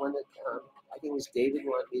Chris, the one that I think was David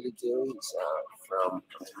wanted me to do. He's from.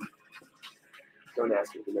 Don't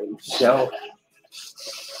ask me the name of the show.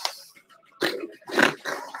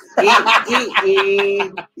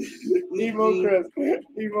 Emo Chris.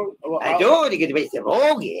 Emo. Well, I told you to get Mr.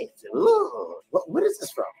 Bogus. Ooh. What is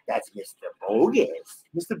this from? That's Mr. Bogus.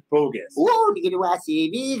 Mr. Bogus. Ooh, you get to see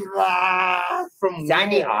these from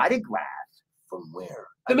signing autograph. From where?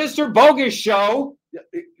 The Mr. Bogus Show.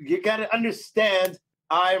 You got to understand,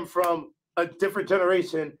 I'm from a different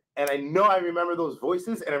generation, and I know I remember those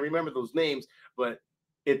voices and I remember those names, but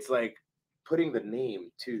it's like putting the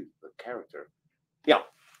name to the character. Yeah.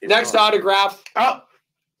 Next autograph. Oh.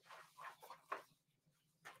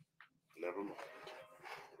 Never mind.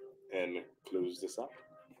 And close this up.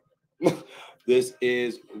 This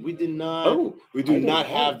is we do not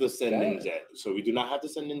have the send-ins yet. So we do not have the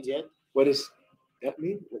send-ins yet. What does that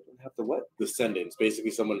mean? Have the what? The send-ins.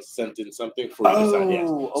 Basically, someone sent in something for you to sign. Yes.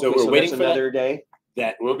 Okay, So we're waiting for another day.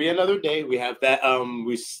 That will be another day. We have that.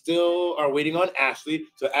 We still are waiting on Ashley.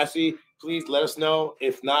 So Ashley, please let us know.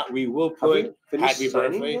 If not, we will put happy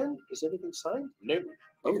birthday. Then? Is everything signed? No,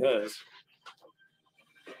 because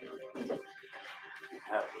we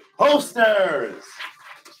have posters.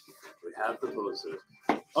 We have the posters.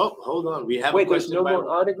 Oh, hold on. We have. Wait, there's no more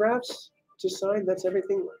autographs to sign. That's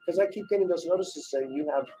everything. Because I keep getting those notices saying you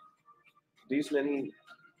have these many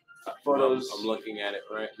photos. I'm looking at it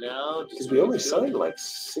right now. Because we only signed like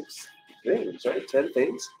 6 things, right? 10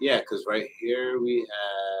 things. Yeah, because right here we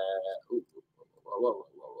have. Whoa.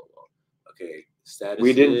 Okay, status.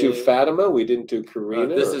 We didn't do Fatima. We didn't do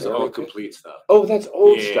Karina. This is all complete stuff. Oh, that's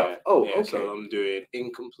old stuff. Oh, yeah, okay. So I'm doing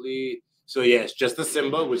incomplete. So yeah, it's just the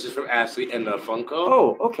Simba, which is from Ashley, and the Funko.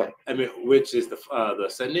 Oh, okay. I mean, which is the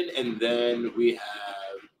send-in, and then we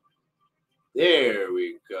have. There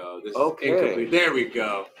we go. This is incomplete. There we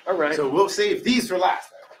go. All right. So we'll save these for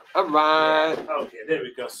last. All right. Okay, there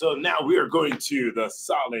we go. So now we are going to the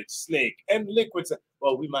Solid Snake and Liquid.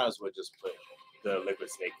 Well, we might as well just put the Liquid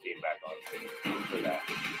Snake theme back on for that.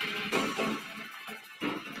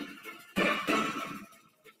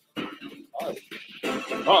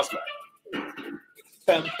 Awesome.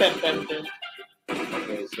 Okay,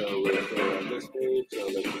 so we're going on this page. So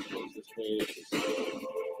let's close this page.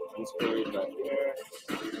 This page right here.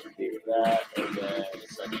 Leave that, and then the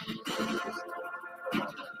second.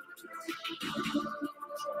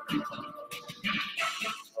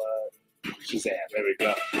 Shazam. There we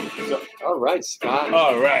go. So, all right, Scott.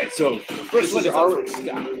 All right. So first, this is our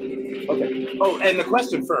Scott. Okay. Oh, and the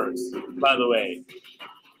question first, by the way.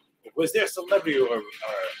 Was there a celebrity or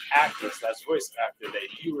actress, that's voice actor,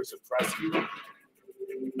 that you were surprised to be?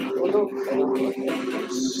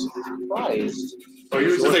 Surprised. Or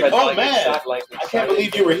you were just like, oh man, I can't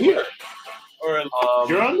believe you were here. Or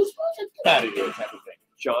you're on this project? Get out of here, type of thing.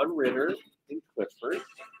 John Ritter in Clifford.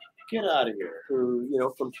 Get out of here. Who,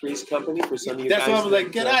 from Three's Company, for some of you guys. That's why I was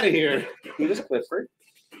like, get out of here. He was Clifford.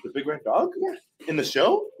 The big red dog? Yeah. In the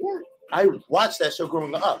show? Yeah. I watched that show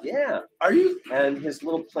growing up. Yeah. Are you? And his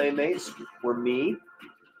little playmates were me,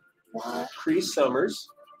 Cree Summers.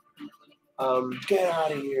 Get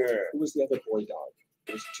out of here. Who was the other boy dog?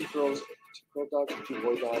 There's 2 girls, 2 girl dogs, and 2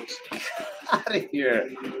 boy dogs. Out of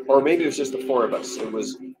here. Or maybe it was just the 4 of us. It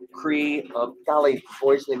was Cree, golly,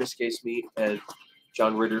 boy's name escapes me, and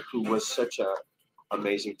John Ritter, who was such a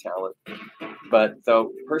amazing talent. But the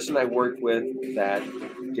person I worked with that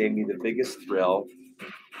gave me the biggest thrill,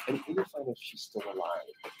 and let me find out if she's still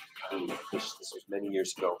alive. This was many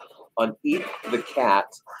years ago. On Eat the Cat,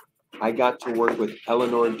 I got to work with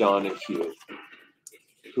Eleanor Donahue,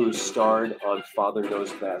 who starred on Father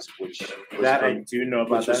Knows Best, which was I do know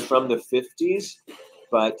about. Which was from the 50s,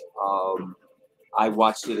 but I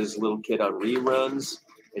watched it as a little kid on reruns,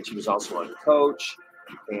 and she was also on Coach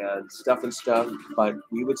and stuff. But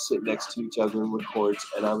we would sit next to each other and record,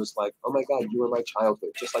 and I was like, oh my God, you were my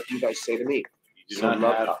childhood, just like you guys say to me. You do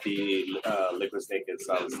not have the Liquid Snake and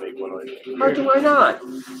Solid Snake 108. How do I not?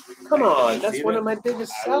 Come on, that's one of my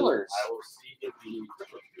biggest sellers. I will see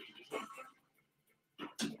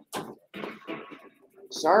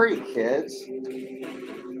Sorry, kids.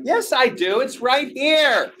 Yes, I do. It's right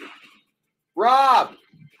here. Rob.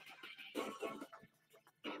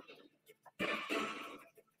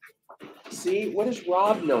 See, what does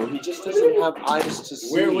Rob know? He just doesn't have eyes to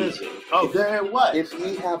see. Where was it? Oh, there it was. If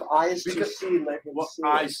he have eyes to see, let him see.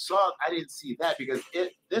 I didn't see that because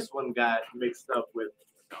this one got mixed up with.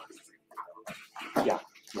 Yeah.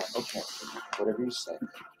 Okay. Whatever you say.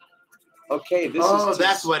 Okay, this is. is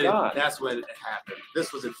that's what it happened.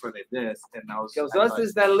 This was in front of this, and I was. Because this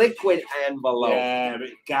is the liquid envelope. Yeah,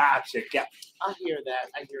 gotcha. I hear that.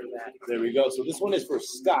 There we go. So this one is for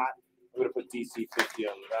Scott. I'm gonna put DC 50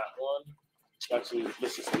 on that one. Actually,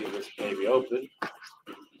 let's just leave this baby open.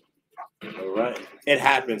 All right, it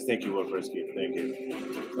happens. Thank you, Wolfersky. Thank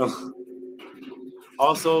you.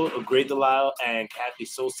 Also, a great Delisle and Kathy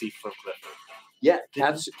Sosi from Clifford. Yeah,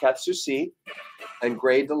 Katsu C and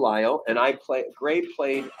Gray Delisle, and Gray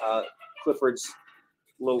played Clifford's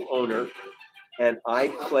little owner, and I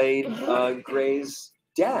played Gray's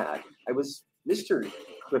dad. I was Mr.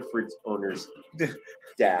 Clifford's owner's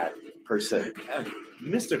dad person.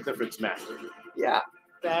 Mr. Clifford's master. Yeah.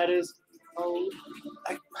 That is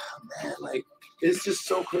man, like it's just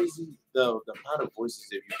so crazy the amount of voices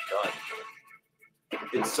that you've done.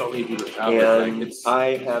 It's so many people. And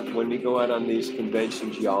I have, when we go out on these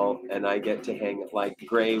conventions, y'all, and I get to hang, like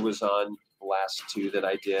Gray was on the last 2 that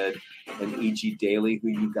I did, and E.G. Daly, who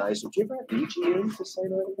you guys, did you ever have E.G. in to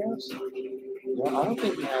sign autographs? Well, I don't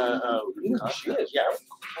think we had, yeah, of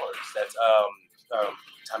course. That's,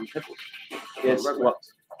 Tommy Pickle. Yes,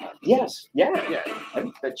 yes, yeah. I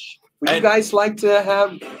bet would you And- guys like to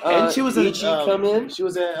have And she was E.G. come in? She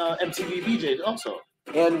was at MTV VJ also.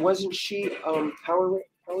 And wasn't she Power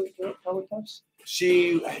Cups?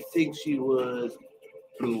 I think she was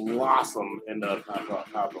Blossom in the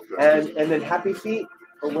Powerpuff Girls. And then Happy Feet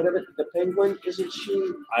or whatever, the Penguin, isn't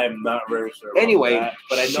she? I am not very sure. About Anyway, that,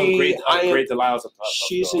 but I know Great Delisle's a Powerpuff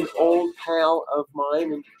she's Girl, an so. old pal of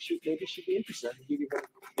mine, and maybe she'd be interested. I can give you her.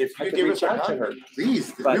 If I you could give reach us out to her.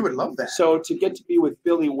 Please, But- we would love that. So to get to be with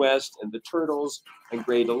Billy West and the Turtles and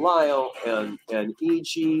Gray Delisle and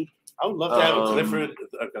E.G. I would love to have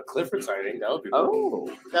a Clifford signing. That would be cool.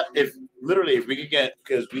 Oh. If we could get,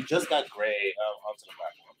 because we just got Gray onto the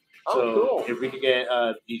platform. Oh, So cool. if we could get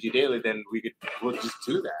E.G. Daily, then we'll just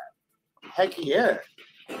do that. Heck yeah.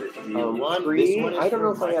 Cree, I don't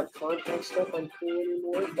know if I have contact stuff on Cree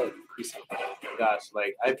anymore, but gosh,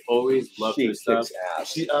 like I've always loved she her stuff. kicks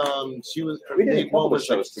ass. She was her We did a big couple one of was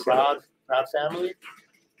like shows together. Proud Family.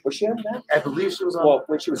 Was she on that? I believe she was on. Well,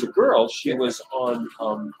 when she was a girl, she was on.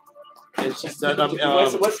 And she's done.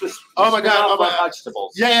 What's this? Oh my God! Huxtables.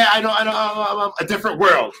 Yeah, I know. A Different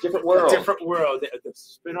World. Different World. A Different World. The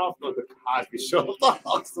spin-off of the Cosby Show. The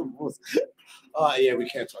Huxtables. Yeah, we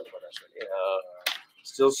can't talk about that shit.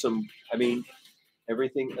 Still some. I mean,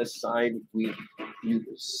 everything aside, you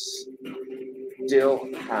still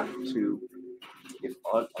have to. If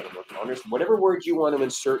honest, whatever word you want to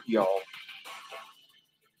insert, y'all.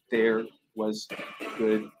 There was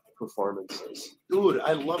good performances. Dude,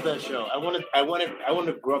 I love that show. I want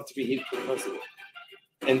to grow up to be Heathcliff Huxtable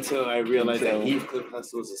until I realized that Heathcliff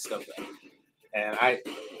Huxtable was a scumbag. And I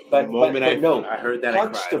heard that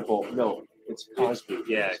Huxtable, I cried. No, it's Cosby.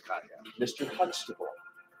 Yeah, Mr. Huxtable.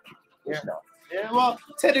 Yeah. Yeah, well,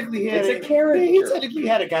 technically he had a character. He technically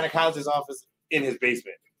had a gynecologist's office in his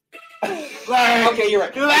basement. Okay, you're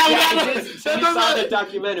right. You saw the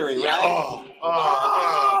documentary, right?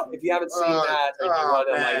 If you haven't seen that, and you want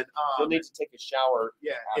to you'll need to take a shower.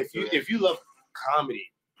 Yeah, if you love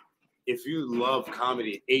comedy, if you love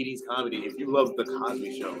comedy, 80s comedy, if you love The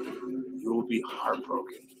Cosby Show, you will be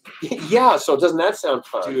heartbroken. Yeah, so doesn't that sound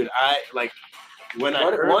fun? Dude, I like when I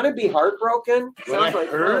heard, want to be heartbroken? when I Sounds like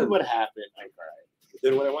heard fun. what happened, I cried.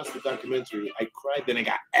 Then when I watched the documentary, I cried, then I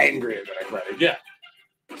got angry, and then I cried again.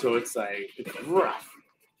 So it's like, it's rough.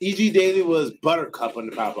 E.G. Daily was Buttercup on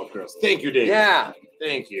the Powerpuff Girls. Thank you, David. Yeah.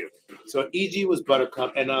 Thank you. So E.G. was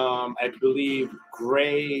Buttercup, and I believe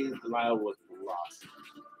Gray Lyle was Lost.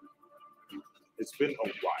 It's been a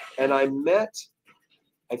while. And I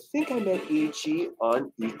think I met E.G.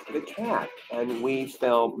 on Eek the Cat, and we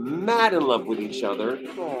fell mad in love with each other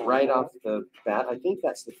right off the bat. I think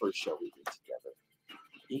that's the first show we did together.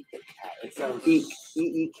 Eek the Cat. It sounds Eek,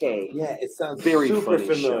 E-E-K. Yeah, it sounds very super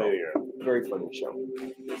funny familiar. Show. Very funny show.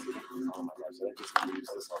 Oh my gosh, I just use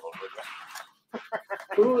this all over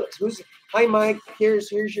again. Who's? Hi, Mike.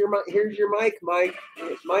 Here's your mic. Here's your mic, Mike.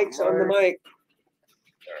 Mike's on the mic.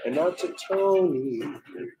 And now to Tony.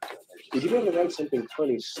 Did you ever write something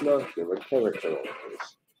funny, snarky, or character on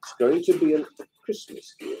this? It's going to be a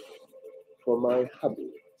Christmas gift for my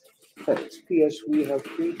hubby. Thanks. P.S. We have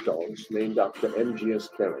 3 dogs named after MGS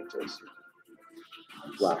characters.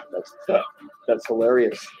 Wow, that's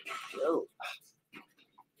hilarious. Oh.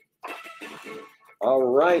 All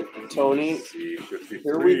right, Tony.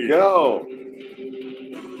 Here we go.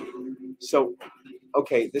 So,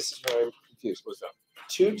 okay, this is where I'm confused. What's up?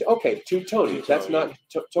 Two Tony. That's not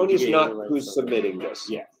Tony's not who's submitting this.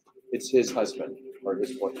 Yeah, it's his husband or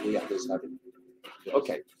his wife. Yeah, his husband.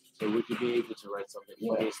 Okay. So would you be able to write something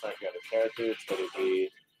funny? It's not got a character. It's going to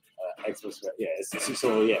be explicit. Yeah.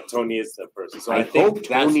 So yeah, Tony is the person. So I think hope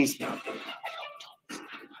Tony's not.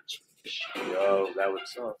 Yo, that would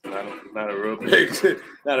suck. Not a real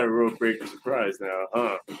big surprise now,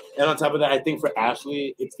 huh? And on top of that, I think for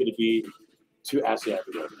Ashley, it's going to be 2 Ashley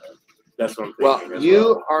Africa. That's what I'm thinking. Well,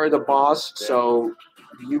 you are the boss, so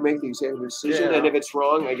you make the executive decision, and if it's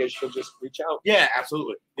wrong, I guess you'll just reach out. Yeah,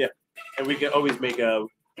 absolutely. Yeah, and we can always make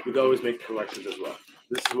corrections as well.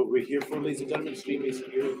 This is what we're here for, ladies and gentlemen. Stream is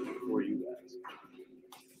here for you guys.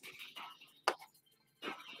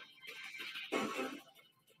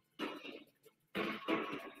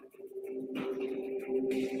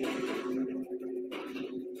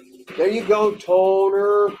 There you go,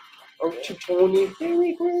 Toner. Or to Tony.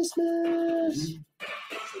 Merry Christmas.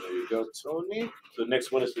 So there you go, Tony. So the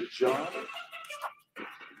next one is for John.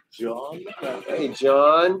 John. Hey,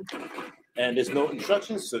 John. And there's no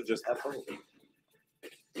instructions, so just have fun with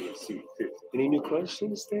it. Any new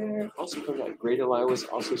questions there? Also from like Great Elias,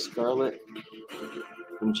 also Scarlet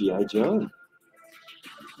from G.I. Joe.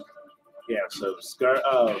 Yeah, so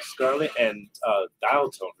Scarlet and Dial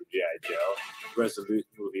Tone for G.I. Joe. Resolute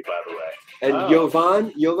movie, by the way. And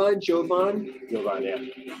Jovan, yeah.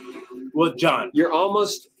 Well, John. You're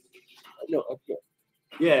almost. No, up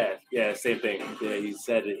here. Yeah, same thing. Yeah, he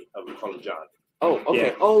said it. I would call him John. Oh, okay.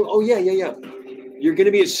 Yeah. Oh, yeah. You're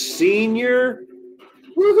gonna be a senior.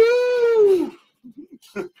 Woohoo!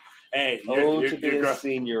 Hey, you're a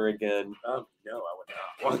senior again. No, I would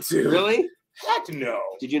not want to. Really? Heck no.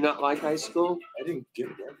 Did you not like high school? I didn't get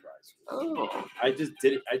it for high school. Oh. I just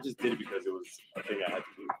did it. I just did it because it was a thing I had to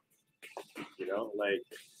do. You know, like,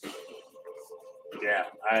 yeah.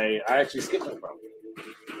 I actually skipped my prom.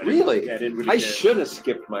 Really? Yeah, I didn't really. I care. should have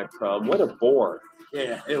skipped my prom. What a bore.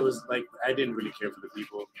 Yeah, it was like I didn't really care for the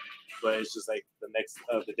people, but it's just like the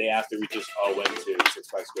day after we just all went to Six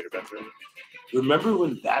Flags Great Adventure. Remember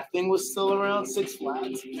when that thing was still around, Six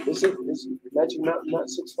Flags? Is it Magic Mountain not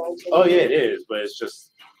Six Flags? Oh yeah, it is, but it's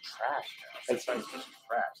just trash now. Six Flags is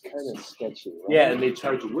trash. Kind of sketchy. Right? Yeah, and they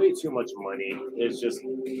charge way too much money. It's just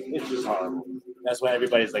horrible. That's why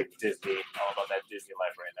everybody's like Disney, all about that Disney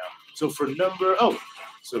life right now. So for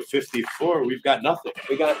so 54, we've got nothing.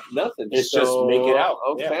 We got nothing. It's just make it out.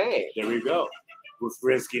 Okay. Yeah, there we go. We're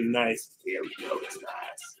frisky nice. Here we go. It's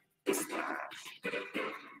nice. It's nice.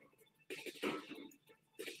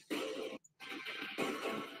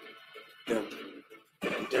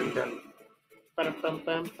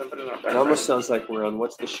 It almost sounds like we're on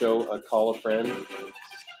what's the show? Call a Friend.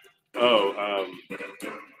 Oh,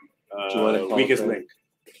 Do you want to call Weakest a friend? Link.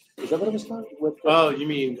 Is that what it was called? Oh, you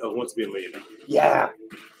mean Once to Be a Millionaire? Yeah.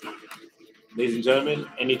 Ladies and gentlemen,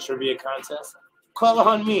 any trivia contest? Call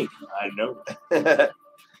on me. I know.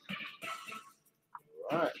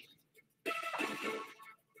 All right.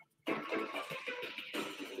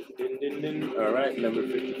 All right, number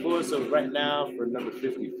 54. So right now for number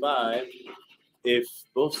 55, if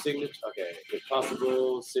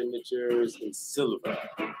possible signatures in silver.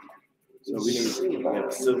 So we need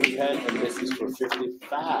a silver pen, and this is for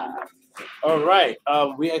 55. All right.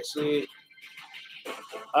 We actually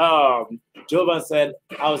Jovan said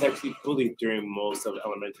I was actually bullied during most of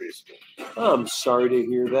elementary school. I'm sorry to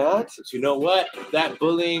hear that. But you know what? That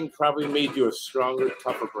bullying probably made you a stronger,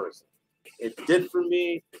 tougher person. It did for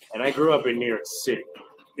me, and I grew up in New York City,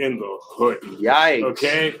 in the hood. Yikes.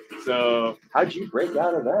 Okay? So how'd you break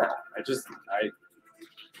out of that? I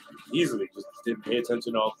easily just didn't pay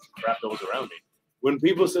attention to all the crap that was around me. When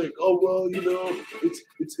people say, "Oh well, you know, it's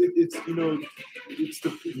you know, it's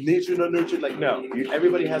the nature not nurture," like no,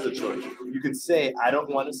 everybody has a choice. You can say, "I don't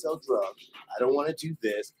want to sell drugs. I don't want to do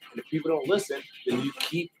this," and if people don't listen, then you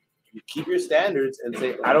keep your standards and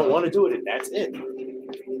say, "I don't want to do it," and that's it.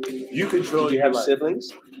 You control. Do you have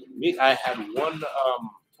siblings? Me, I had one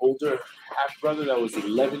older half brother that was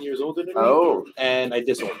 11 years older than me. Oh, and I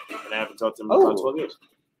disowned him, and I haven't talked to him in about 12 years.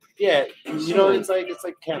 Yeah, you know, it's like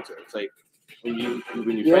cancer. It's like when you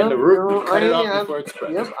find the root, you cut it off before it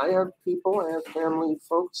spreads. Yep, I have people, I have family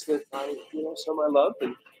folks that some I love,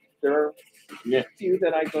 and there are a few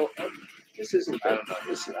that I go, this isn't good.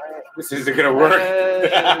 This isn't gonna work.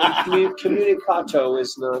 Communicato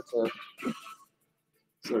is not.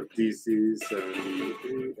 So DC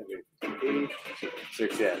 73,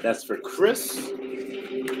 6, yeah, that's for Chris.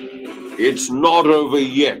 It's not over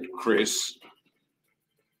yet, Chris.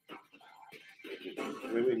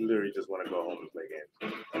 We literally just want to go home and play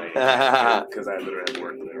games. Because I literally have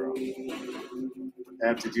work later on. I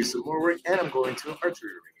have to do some more work, and I'm going to an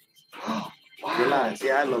archery range. Wow. Relax.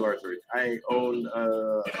 Yeah, I love archery. I own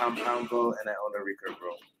a compound bow, and I own a recurve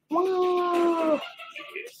bow. Wow.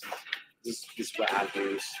 This is what I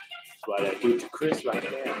do. This is what I do to Chris right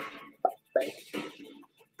now.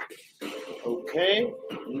 Okay,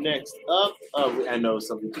 next up, I know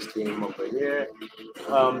something just came over here.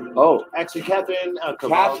 Actually, Catherine.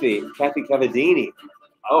 Kathy Cavadini.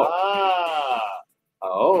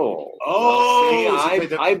 See,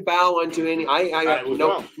 I bow unto any. I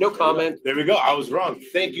no comment. There we go. I was wrong.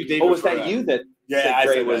 Thank you, David. Oh, was that you that? Yeah, I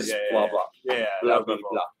said was blah blah. Yeah, blah blah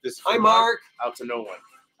blah. Hi, Mark. Out to no one.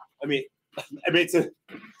 I made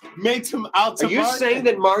him out to. Are you saying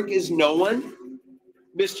that Mark is no one?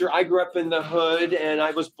 Mr. I grew up in the hood and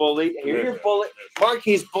I was bullied. Here you're bullied. Mark,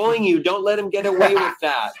 he's bullying you. Don't let him get away with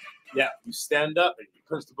that. Yeah, you stand up and you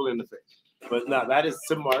punch the bully in the face. But no, that is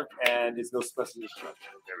to Mark, and it's no special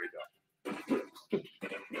instruction. There we go.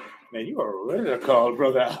 Man, you are ready to call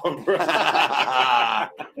Brother Albert.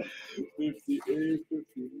 58,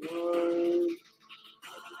 51.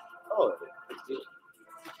 Oh, 15.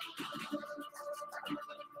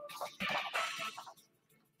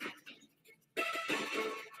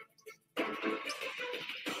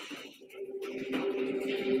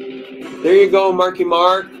 There you go, Marky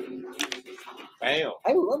Mark. Bam.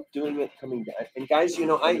 I love doing it coming back. And guys,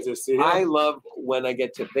 I love when I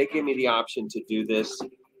get to, they give me the option to do this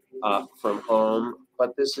from home,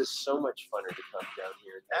 but this is so much funner to come down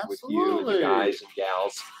here with you and the guys and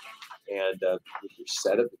gals and with your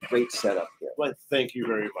setup, great setup here. Well, thank you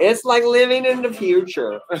very much. It's like living in the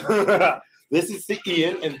future. This is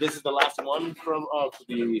Ian, and this is the last one from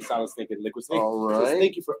the Solid Snake and Liquid Snake. All right. So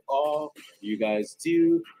thank you for all you guys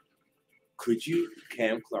do. Could you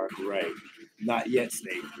Cam Clarke right? Not yet,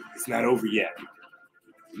 Snake. It's not over yet.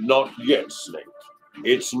 Not yet, Snake.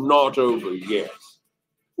 It's not over yet.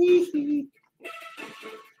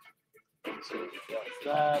 So that's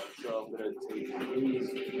that. So I'm gonna take these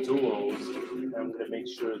duels, and I'm gonna make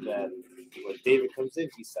sure that when David comes in,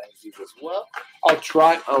 he signs these as well. I'll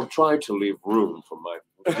try to leave room for my.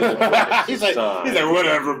 he's like,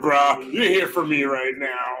 whatever, bro. You're here for me right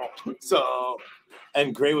now. So,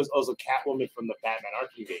 and Gray was also Catwoman from the Batman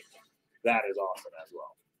Arkham game. That is awesome as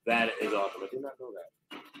well. That is awesome. I did not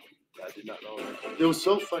know that. It was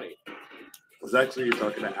so funny. I was actually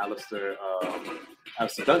talking to Alistair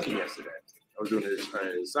Duncan yesterday. I was doing his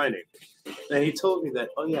signing, and he told me that,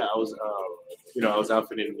 oh yeah, I was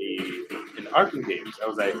outfitting in Arkham games. I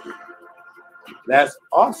was like, that's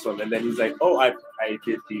awesome. And then he's like, oh, I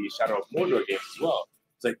did the Shadow of Mordor games as well.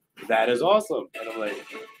 It's like, that is awesome. And I'm like,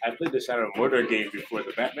 I played the Shadow of Mordor game before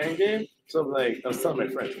the Batman game. So I'm like, I was telling my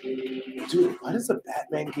friends, dude, why does the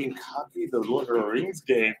Batman game copy the Lord of the Rings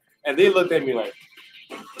game? And they looked at me like,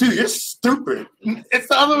 dude, you're stupid. It's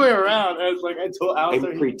the other way around. And it's like, I told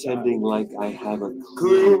Alistair. I'm pretending like I have a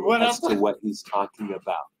clue as to what he's talking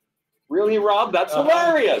about. Really, Rob? That's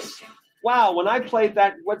hilarious. Wow, when I played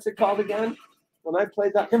that, what's it called again? When I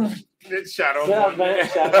played that. It's Shadow.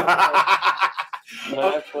 When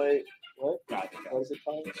I played, what is it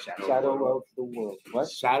called? Shadow of the World. What?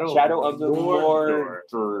 Shadow of the Mordor.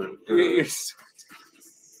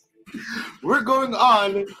 We're going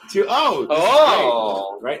on to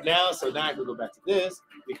right now. So now I can go back to this.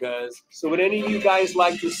 because. So would any of you guys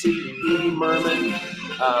like to see Edie Merman,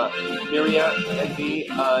 Miria, and me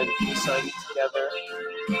be signing together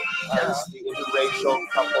as the interracial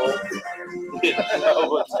couple in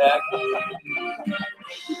Robotech?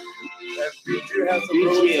 Feature has some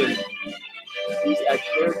He's a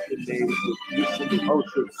character name with you. Oh,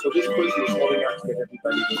 sure. So this person is holding out to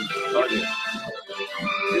everybody in the audience.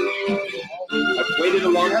 I've waited a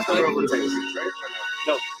long time for this, right?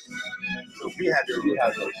 No. So we have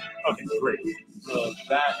those. Okay, great. So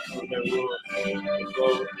that, and then we'll go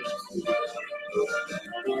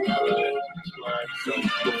so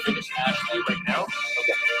we'll finish Ashley right now.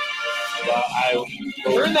 Okay. Well, I will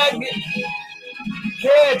turn that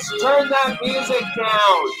kids, turn that music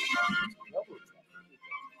down.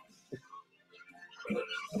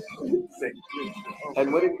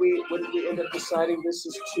 And what did we end up deciding? This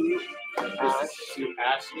is to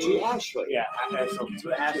Ashley. Yeah, so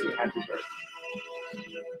to Ashley, happy birthday.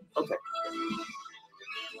 Okay.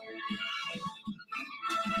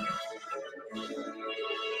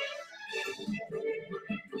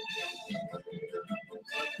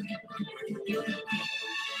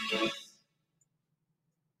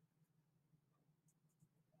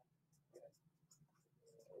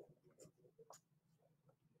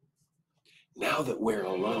 Now that we're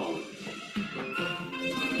alone.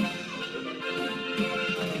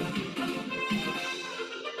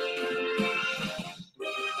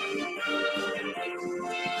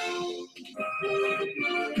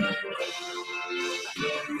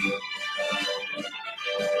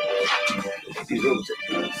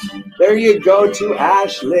 There you go to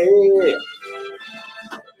Ashley.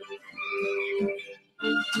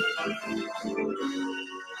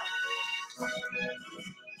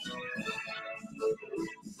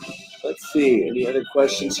 Let's see. Any other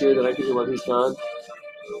questions here that I can do while he's gone?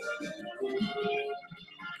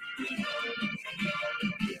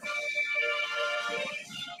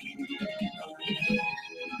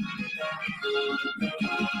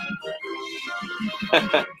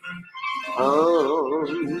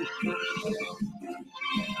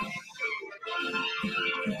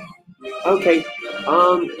 Okay.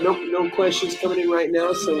 No questions coming in right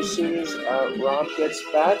now. So as soon as Rob gets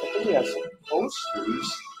back, I think we have some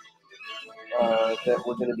posters that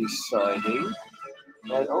we're going to be signing.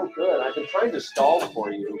 And oh, good. I've been trying to stall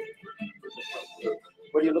for you.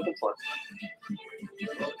 What are you looking for?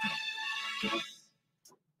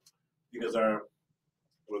 Because our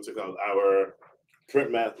what's it called? Our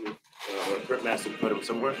print master put them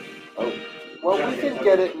somewhere. Oh, well, we can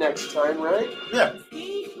get it next time, right? Yeah.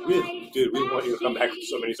 Dude, we want you to come back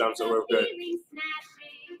so many times, so we're good.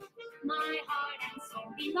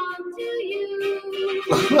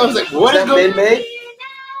 I was like, what is going on?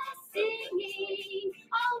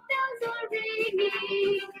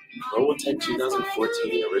 Robotech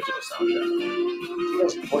 2014 original soundtrack.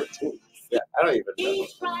 2014? Yeah, I don't even know.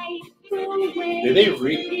 Did they do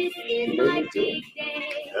it?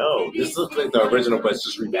 No, this looks like the original, but it's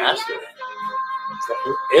just remastered.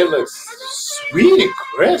 It looks sweet and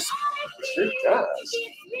crisp. It sure does.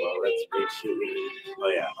 Well, let's make sure. Oh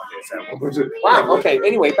yeah, okay, Sam. Wow. Okay.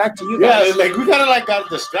 Anyway, back to you guys. Yeah, like we kind of like got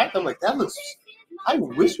distracted. I'm like, that looks. I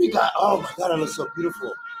wish we got. Oh my god, that looks so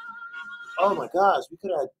beautiful. Oh my gosh, we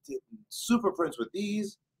could have did super prints with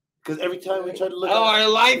these. Because every time we try to look. Oh, our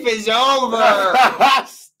life is over.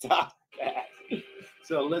 Stop that.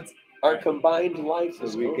 So let's. Our combined life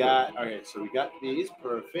is we over. got. Okay, so we got these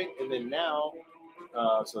perfect, and then now,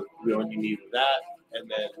 so we only need that. And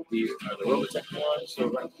then these are the Robotech ones. So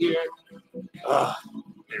right here,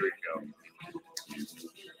 there we go.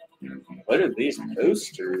 What are these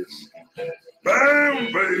posters?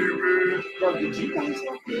 Bam, baby! Now, did you guys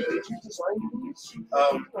design these?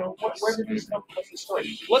 Where did these come from? What's the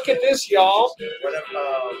story? Look at this, y'all. One of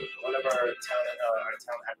our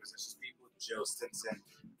talent acquisitions people, Joe Stinson,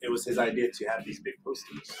 it was his idea to have these big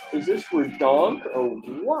posters. Is this for Donk or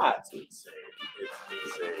what? It's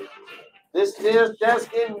insane. This desk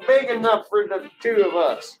isn't big enough for the two of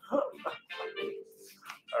us. All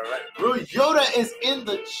right. Real Yoda is in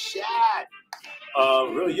the chat.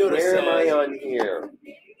 Real Yoda Where says, am I on here?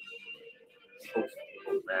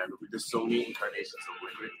 Oh man, there's so many incarnations of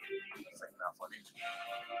Liquid. It's like not funny.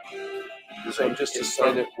 So I'm just to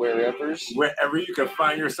sign it wherever you can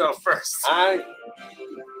find yourself first.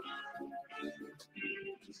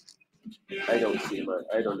 I don't see him.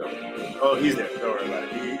 I don't know. Oh, he's there. Don't worry about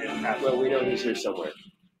it. Well, we know he's here somewhere.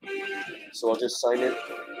 So I'll just sign it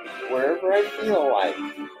wherever I feel like.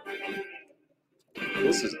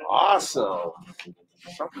 This is awesome.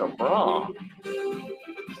 Shaka bra.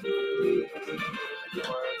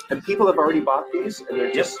 And people have already bought these, and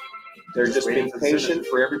they're just They're just being patient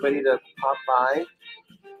for everybody to pop by.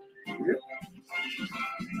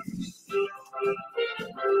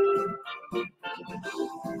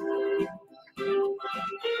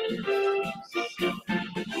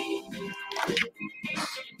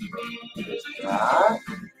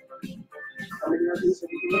 How many of these have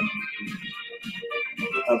you given?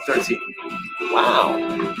 13.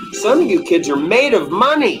 Wow. Some of you kids are made of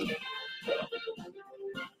money.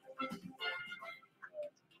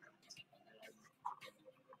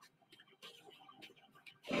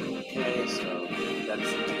 Okay, so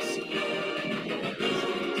that's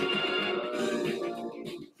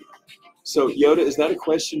So Yoda, is that a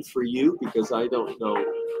question for you? Because I don't know.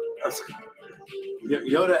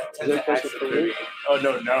 Yoda. Is that a question for you? Oh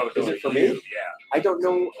no. Is it for me? Yeah. I don't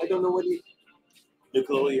know what he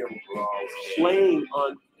Nickelodeon playing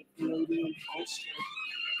on Nickelodeon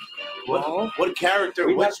All-Star. What character?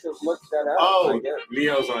 We have to look that up. Oh,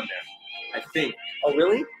 Leo's on there. I think. Oh,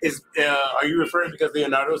 really? Are you referring because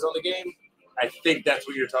Leonardo's on the game? I think that's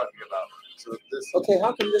what you're talking about. So this. Okay,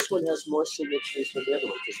 how come this one has more signatures than the other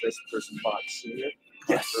one? Because this person bought sooner.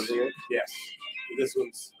 Yes. Earlier. Yes. This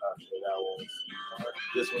one's that one's.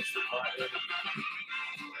 This one's for mine.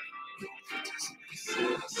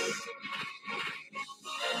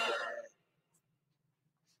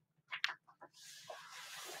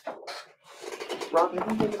 Rob, have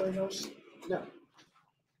you been to my house? No.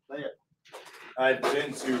 Not yet. I've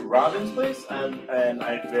been to Robin's place, and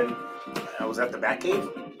I was at the Batcave.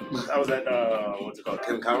 I was at what's it called,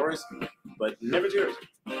 Kim Cowers, but never to yours.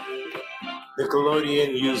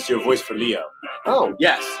 Nickelodeon used your voice for Leo. Oh,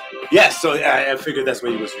 yes. So I figured that's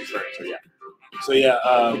what he was referring to. Yeah. So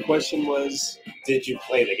the question was, did you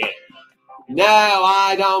play the game? No,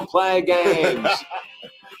 I don't play games.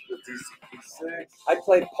 I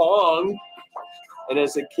played Pong, and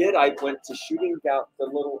as a kid, I went to shooting out the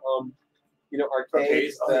little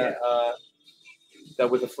arcades that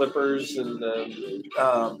with the flippers and the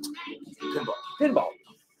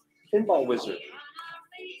pinball wizard.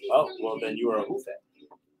 Oh, well then you were a Who fan.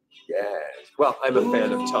 Yes. Well, I'm a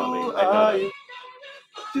fan of Tommy.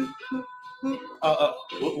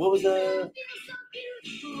 What was the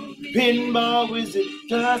pinball wizard?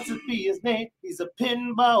 Just to be his name, he's a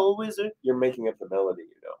pinball wizard. You're making up the melody,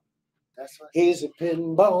 you know. That's right. He's a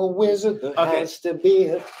pinball wizard. There has to be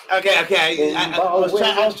a Okay. I was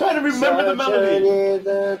trying to remember the melody.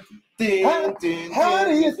 How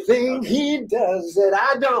do you think he does it?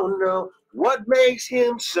 I don't know. What makes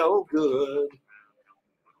him so good?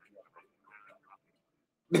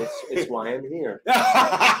 It's why I'm here.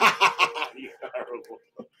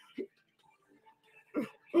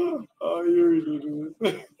 Oh, you're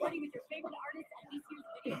ridiculous.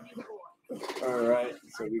 All right,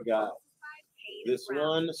 so we got this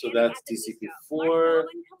one. So that's DCP4.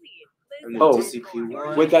 And then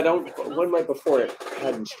DCP1. Wait, that one right before it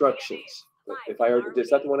had instructions. If I is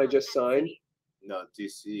that the one I just signed? No,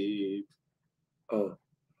 DC.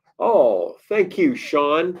 Oh, thank you,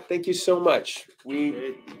 Sean. Thank you so much.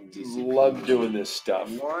 We love doing this stuff.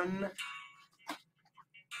 DCP1.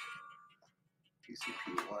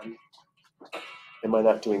 Am I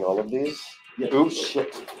not doing all of these? Yeah. Oops,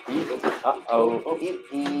 shit. Uh-oh.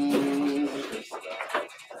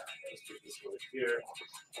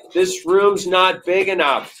 This room's not big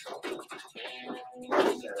enough.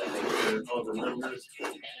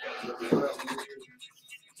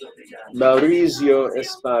 Maurizio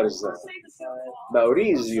Esparza.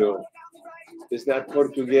 Maurizio. Is that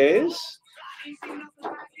Portuguese?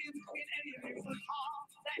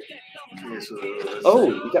 Oh,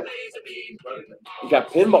 you got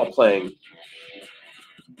pinball playing.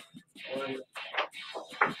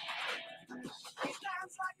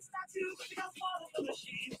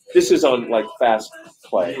 This is on like fast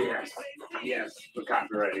play. Yes, for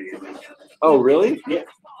copyrighted. Oh, really? Yeah.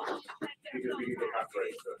 Because we get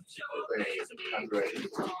copyrighted.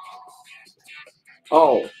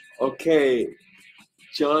 Oh, okay.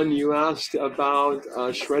 John, you asked about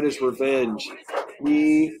Shredder's Revenge.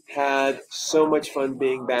 We had so much fun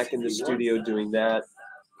being back in the studio doing that,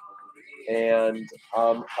 and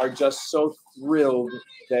are just so thrilled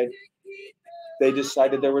that they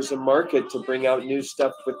decided there was a market to bring out new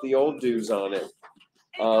stuff with the old dudes on it.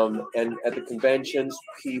 And at the conventions,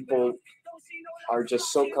 people are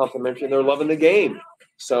just so complimentary. They're loving the game.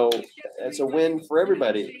 So it's a win for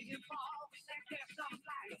everybody.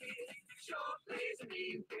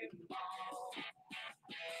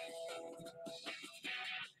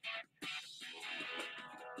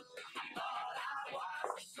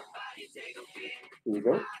 Here we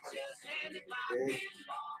go.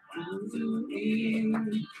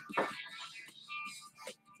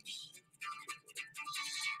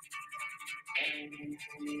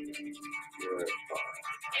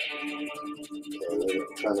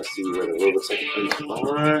 see where the robots are.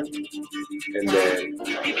 And then,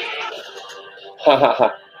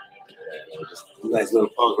 nice little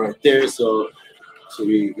punk right there. So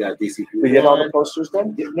we got DCP. We get all the posters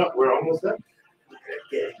done? Yeah, no, we're almost done.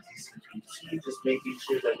 Okay, DCP, just making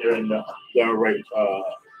sure that they're in the right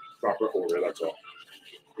proper order. That's all.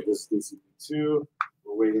 So this is DCP2.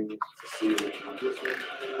 We're waiting to see if we can do this one.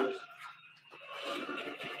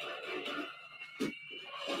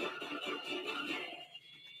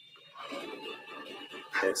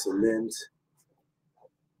 Excellent.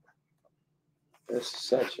 That's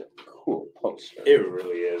such a cool poster. It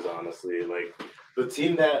really is, honestly. Like the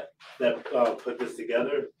team that put this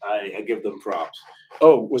together, I give them props.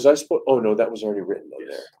 Oh, was I supposed? Oh no, that was already written on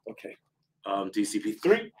there. Okay.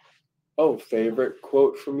 DCP3. Oh, favorite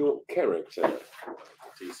quote from your character.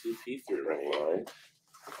 DCP3, right?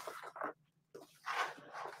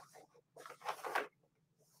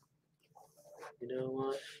 You know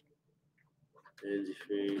what?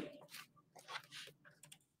 DCP.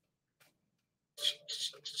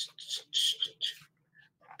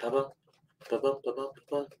 Papa.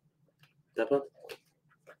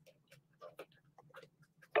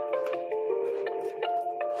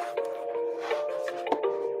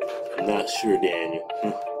 I'm not sure, Daniel.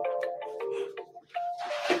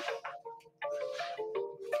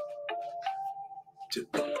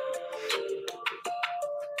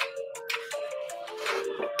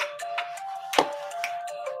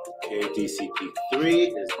 Okay, DCP3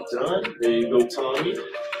 is done. There you go, Tommy.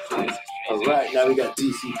 All right, now we got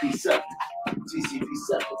DCP7.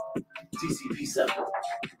 DCP7.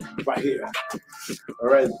 Right here. All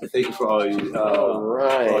right, thank you for all you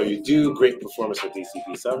all you do. Great performance for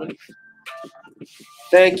DCP7.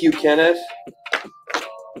 Thank you, Kenneth.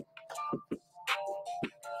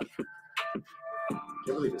 I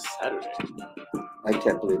can't believe it's Saturday. I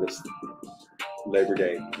can't believe it's Labor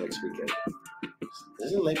Day next weekend.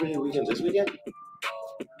 Isn't Labor Day weekend this weekend?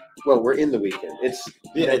 Well, we're in the weekend.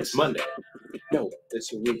 It's Monday. No,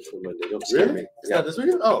 it's a week from Monday. Don't scare me. It's not this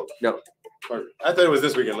weekend? Oh. No. I thought it was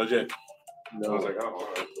this weekend, legit. No. I was like, oh.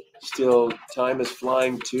 Still, time is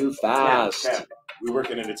flying too fast. Yeah. We work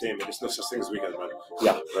in entertainment. There's no such thing as weekends, man.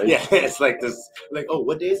 Yeah, right? Yeah, it's like this. Like, oh,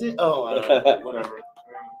 what day is it? Oh, I don't know. Whatever.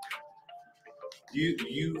 You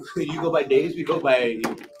go by days. We go by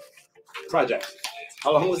projects.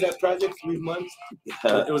 How long was that project? 3 months?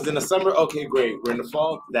 Yeah. It was in the summer? Okay, great. We're in the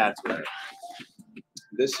fall? That's right.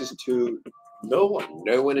 This is to no one.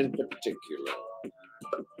 No one in particular.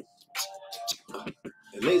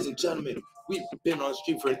 And ladies and gentlemen, we've been on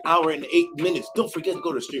stream for 1 hour and 8 minutes. Don't forget to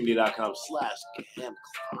go to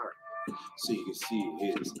streamily.com/CamClarke so you can see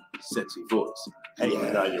his sexy voice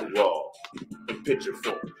hanging on your wall in picture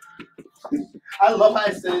form. I love how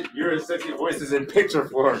I said your sexy voice is in picture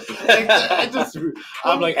form.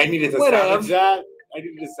 I'm like, I needed to salvage that.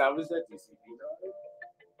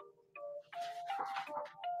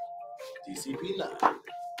 DCP9.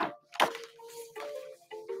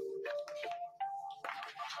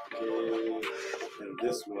 Okay, and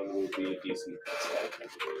this one will be DCP7.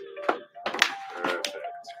 Perfect.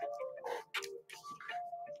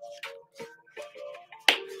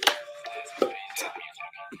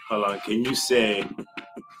 Hold on, can you say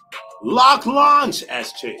lock launch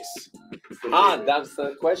as Chase? That's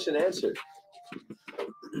the question answered.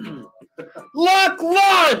 Lock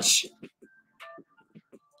launch!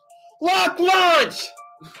 Lock launch!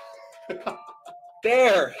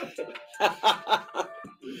 There.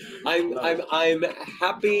 I'm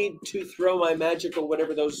happy to throw my magical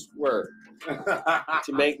whatever those were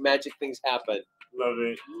to make magic things happen. Love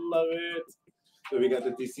it. Love it. So we got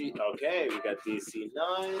the DC. Okay, we got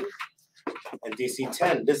DC9 and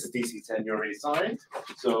DC10. This is DC10. You already signed.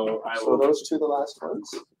 So I will. So those two the last ones?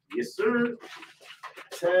 Yes, sir.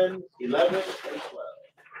 10, 11, and 12.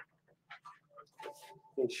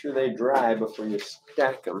 Make sure they dry before you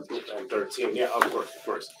stack them. And 13. Yeah, of course, of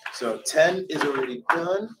course. So 10 is already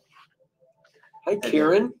done. Hi,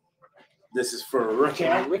 Kieran. This is for Ricky.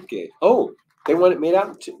 Ricky. Oh, they want it made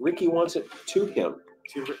out. Ricky wants it to him.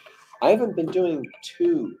 I haven't been doing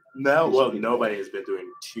two. No, well, nobody has been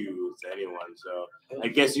doing two to anyone. So I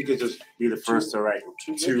guess you could just be the first to write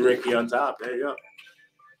to Ricky on top. There you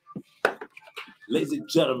go. Ladies and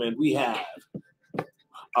gentlemen, we have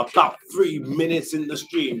about 3 minutes in the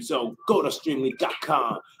stream. So go to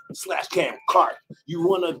streamily.com/CamClarke. You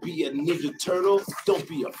want to be a Ninja Turtle? Don't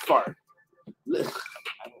be a fart.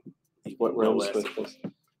 What rhymes with this?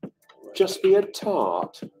 Just be a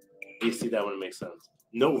tart. You see, that one makes sense.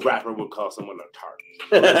 No rapper would call someone a tart.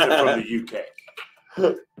 Unless they're from the UK.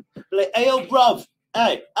 Like, hey, yo, bruv.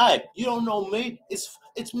 Hey, you don't know me. It's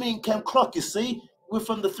me and CamClarke, you see? we're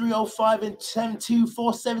from the 305 and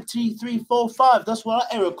 10247345. That's what our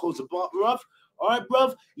area code's about, bruv. All right,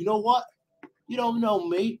 bruv. You know what? You don't know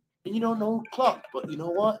me, and you don't know Clarke, but you know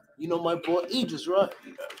what? You know my boy Aegis, right?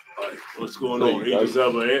 All right, what's going on? Aegis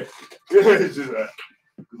over here. It's just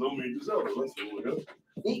I'm Aegis over. Let's go.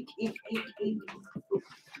 Eek. You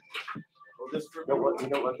don't want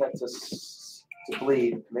that to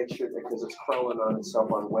bleed. Make sure that because it's crawling on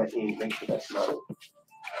itself on wet ink. Make sure that's not.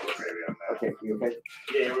 Okay, you okay?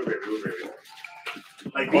 Yeah, we're ready.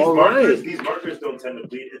 Like these markers don't tend to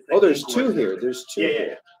bleed. It's like there's two here. There's two.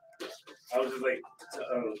 Yeah. I was just like, I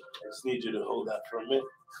just need you to hold that for a minute.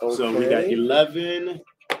 Okay. So we got 11,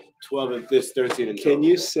 12, and this 13 and 12. Can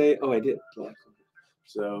you say? Oh, I did.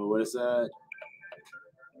 So what is that?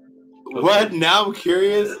 Okay. What? Now I'm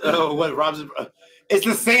curious. Oh, what Rob's? It's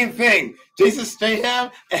the same thing. Jason Statham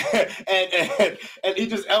and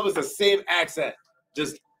Idris Elba's the same accent.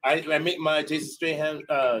 Just I make my Jason Statham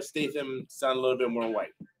sound a little bit more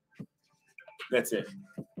white. That's it.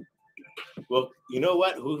 Well, you know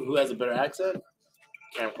what? Who has a better accent?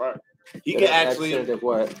 Clarke. He can actually accent of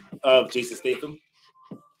what? Of Jason Statham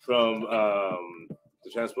from the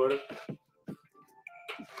Transporter.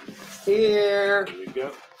 Here. There we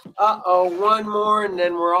go. One more, and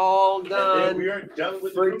then we're all done. We are done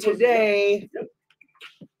with for today. Yep.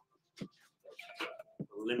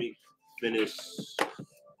 Let me finish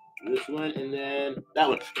this one, and then that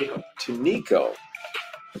one. To Nico.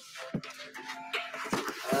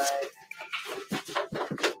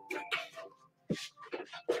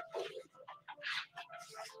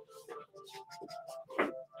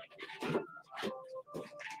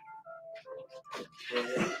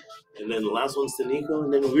 And then the last one's to Nico,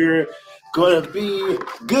 and then we're gonna be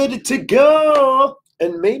good to go.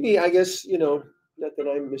 And maybe, I guess, not that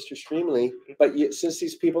I'm Mr. Streamily, but since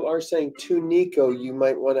these people are saying to Nico, you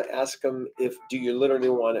might want to ask them do you literally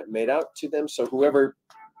want it made out to them? So whoever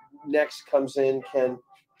next comes in can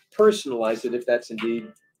personalize it if that's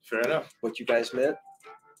indeed fair enough what you guys meant.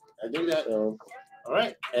 I think that. So, all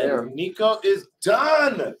right, and there. Nico is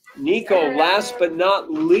done. Nico, last but not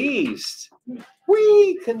least.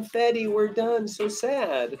 Whee! Confetti, we're done. So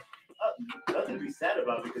sad. Nothing to be sad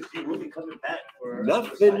about because you will be coming back for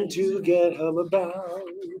nothing to get hum about.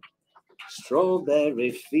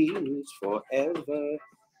 Strawberry fields forever.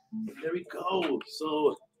 There we go.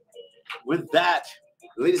 So, with that,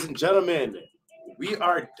 ladies and gentlemen, we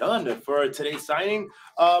are done for today's signing.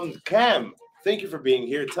 Cam, thank you for being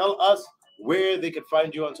here. Tell us where they can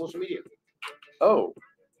find you on social media. Oh.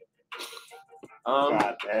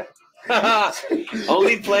 God, man.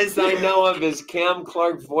 Only place I know of is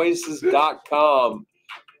camclarkvoices.com.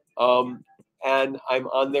 And I'm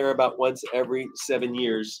on there about once every 7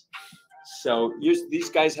 years. So these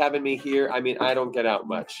guys having me here, I mean, I don't get out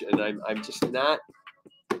much, and I'm just not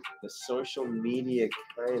the social media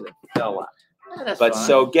kind of fella. Yeah, that's but fine.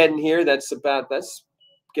 So getting here, that's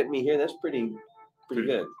getting me here. That's pretty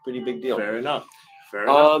good, pretty big deal. Fair enough. Fair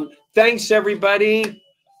enough. Thanks everybody.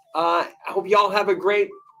 I hope y'all have a great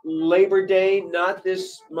Labor Day, not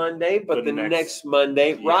this Monday, but the next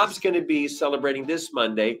Monday. Yes. Rob's going to be celebrating this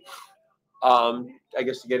Monday. I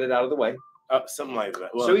guess to get it out of the way. Something like that.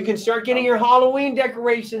 Well, so you can start getting your Halloween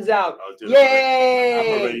decorations out.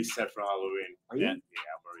 Yay! I'm already set for Halloween. Are you? Yeah, I'm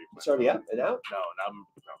already. It's already up and out? No,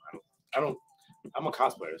 I don't. I'm a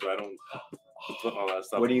cosplayer, so I don't put all that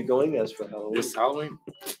stuff. What are you going as for Halloween? This Halloween?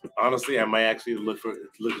 Honestly, I might actually look to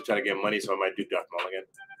try to get money, so I might do Darth Maul again.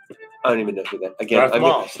 I don't even know who that. Again, Darth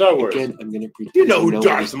Maul, Star Wars. Again, I'm gonna pretend. You know who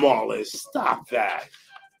Darth Maul is. Stop that.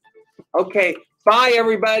 Okay. Bye,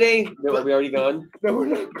 everybody. No, are we already gone? No, we're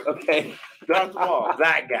not. Okay. Darth Maul,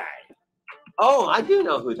 that guy. Oh, I do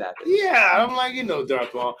know who that is. Yeah, I'm like,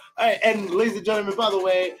 Darth Maul. All right, and ladies and gentlemen, by the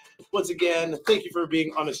way, once again, thank you for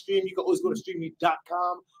being on the stream. You can always go to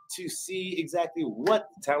streamily.com to see exactly what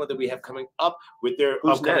talent that we have coming up with their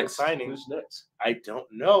upcoming signings. Who's next? I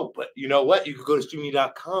don't know, but you know what? You can go to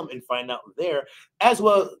streamily.com and find out there. As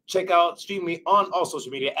well, check out Streamily on all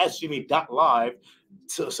social media at streamily.live.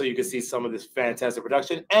 So you can see some of this fantastic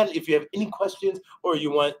production. And if you have any questions or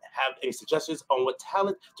you have any suggestions on what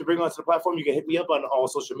talent to bring onto the platform, you can hit me up on all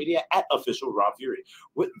social media at official Rob Fury.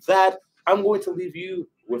 With that, I'm going to leave you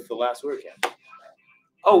with the last word, Cam.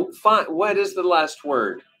 Oh, fine. What is the last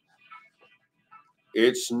word?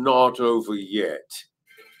 It's not over yet.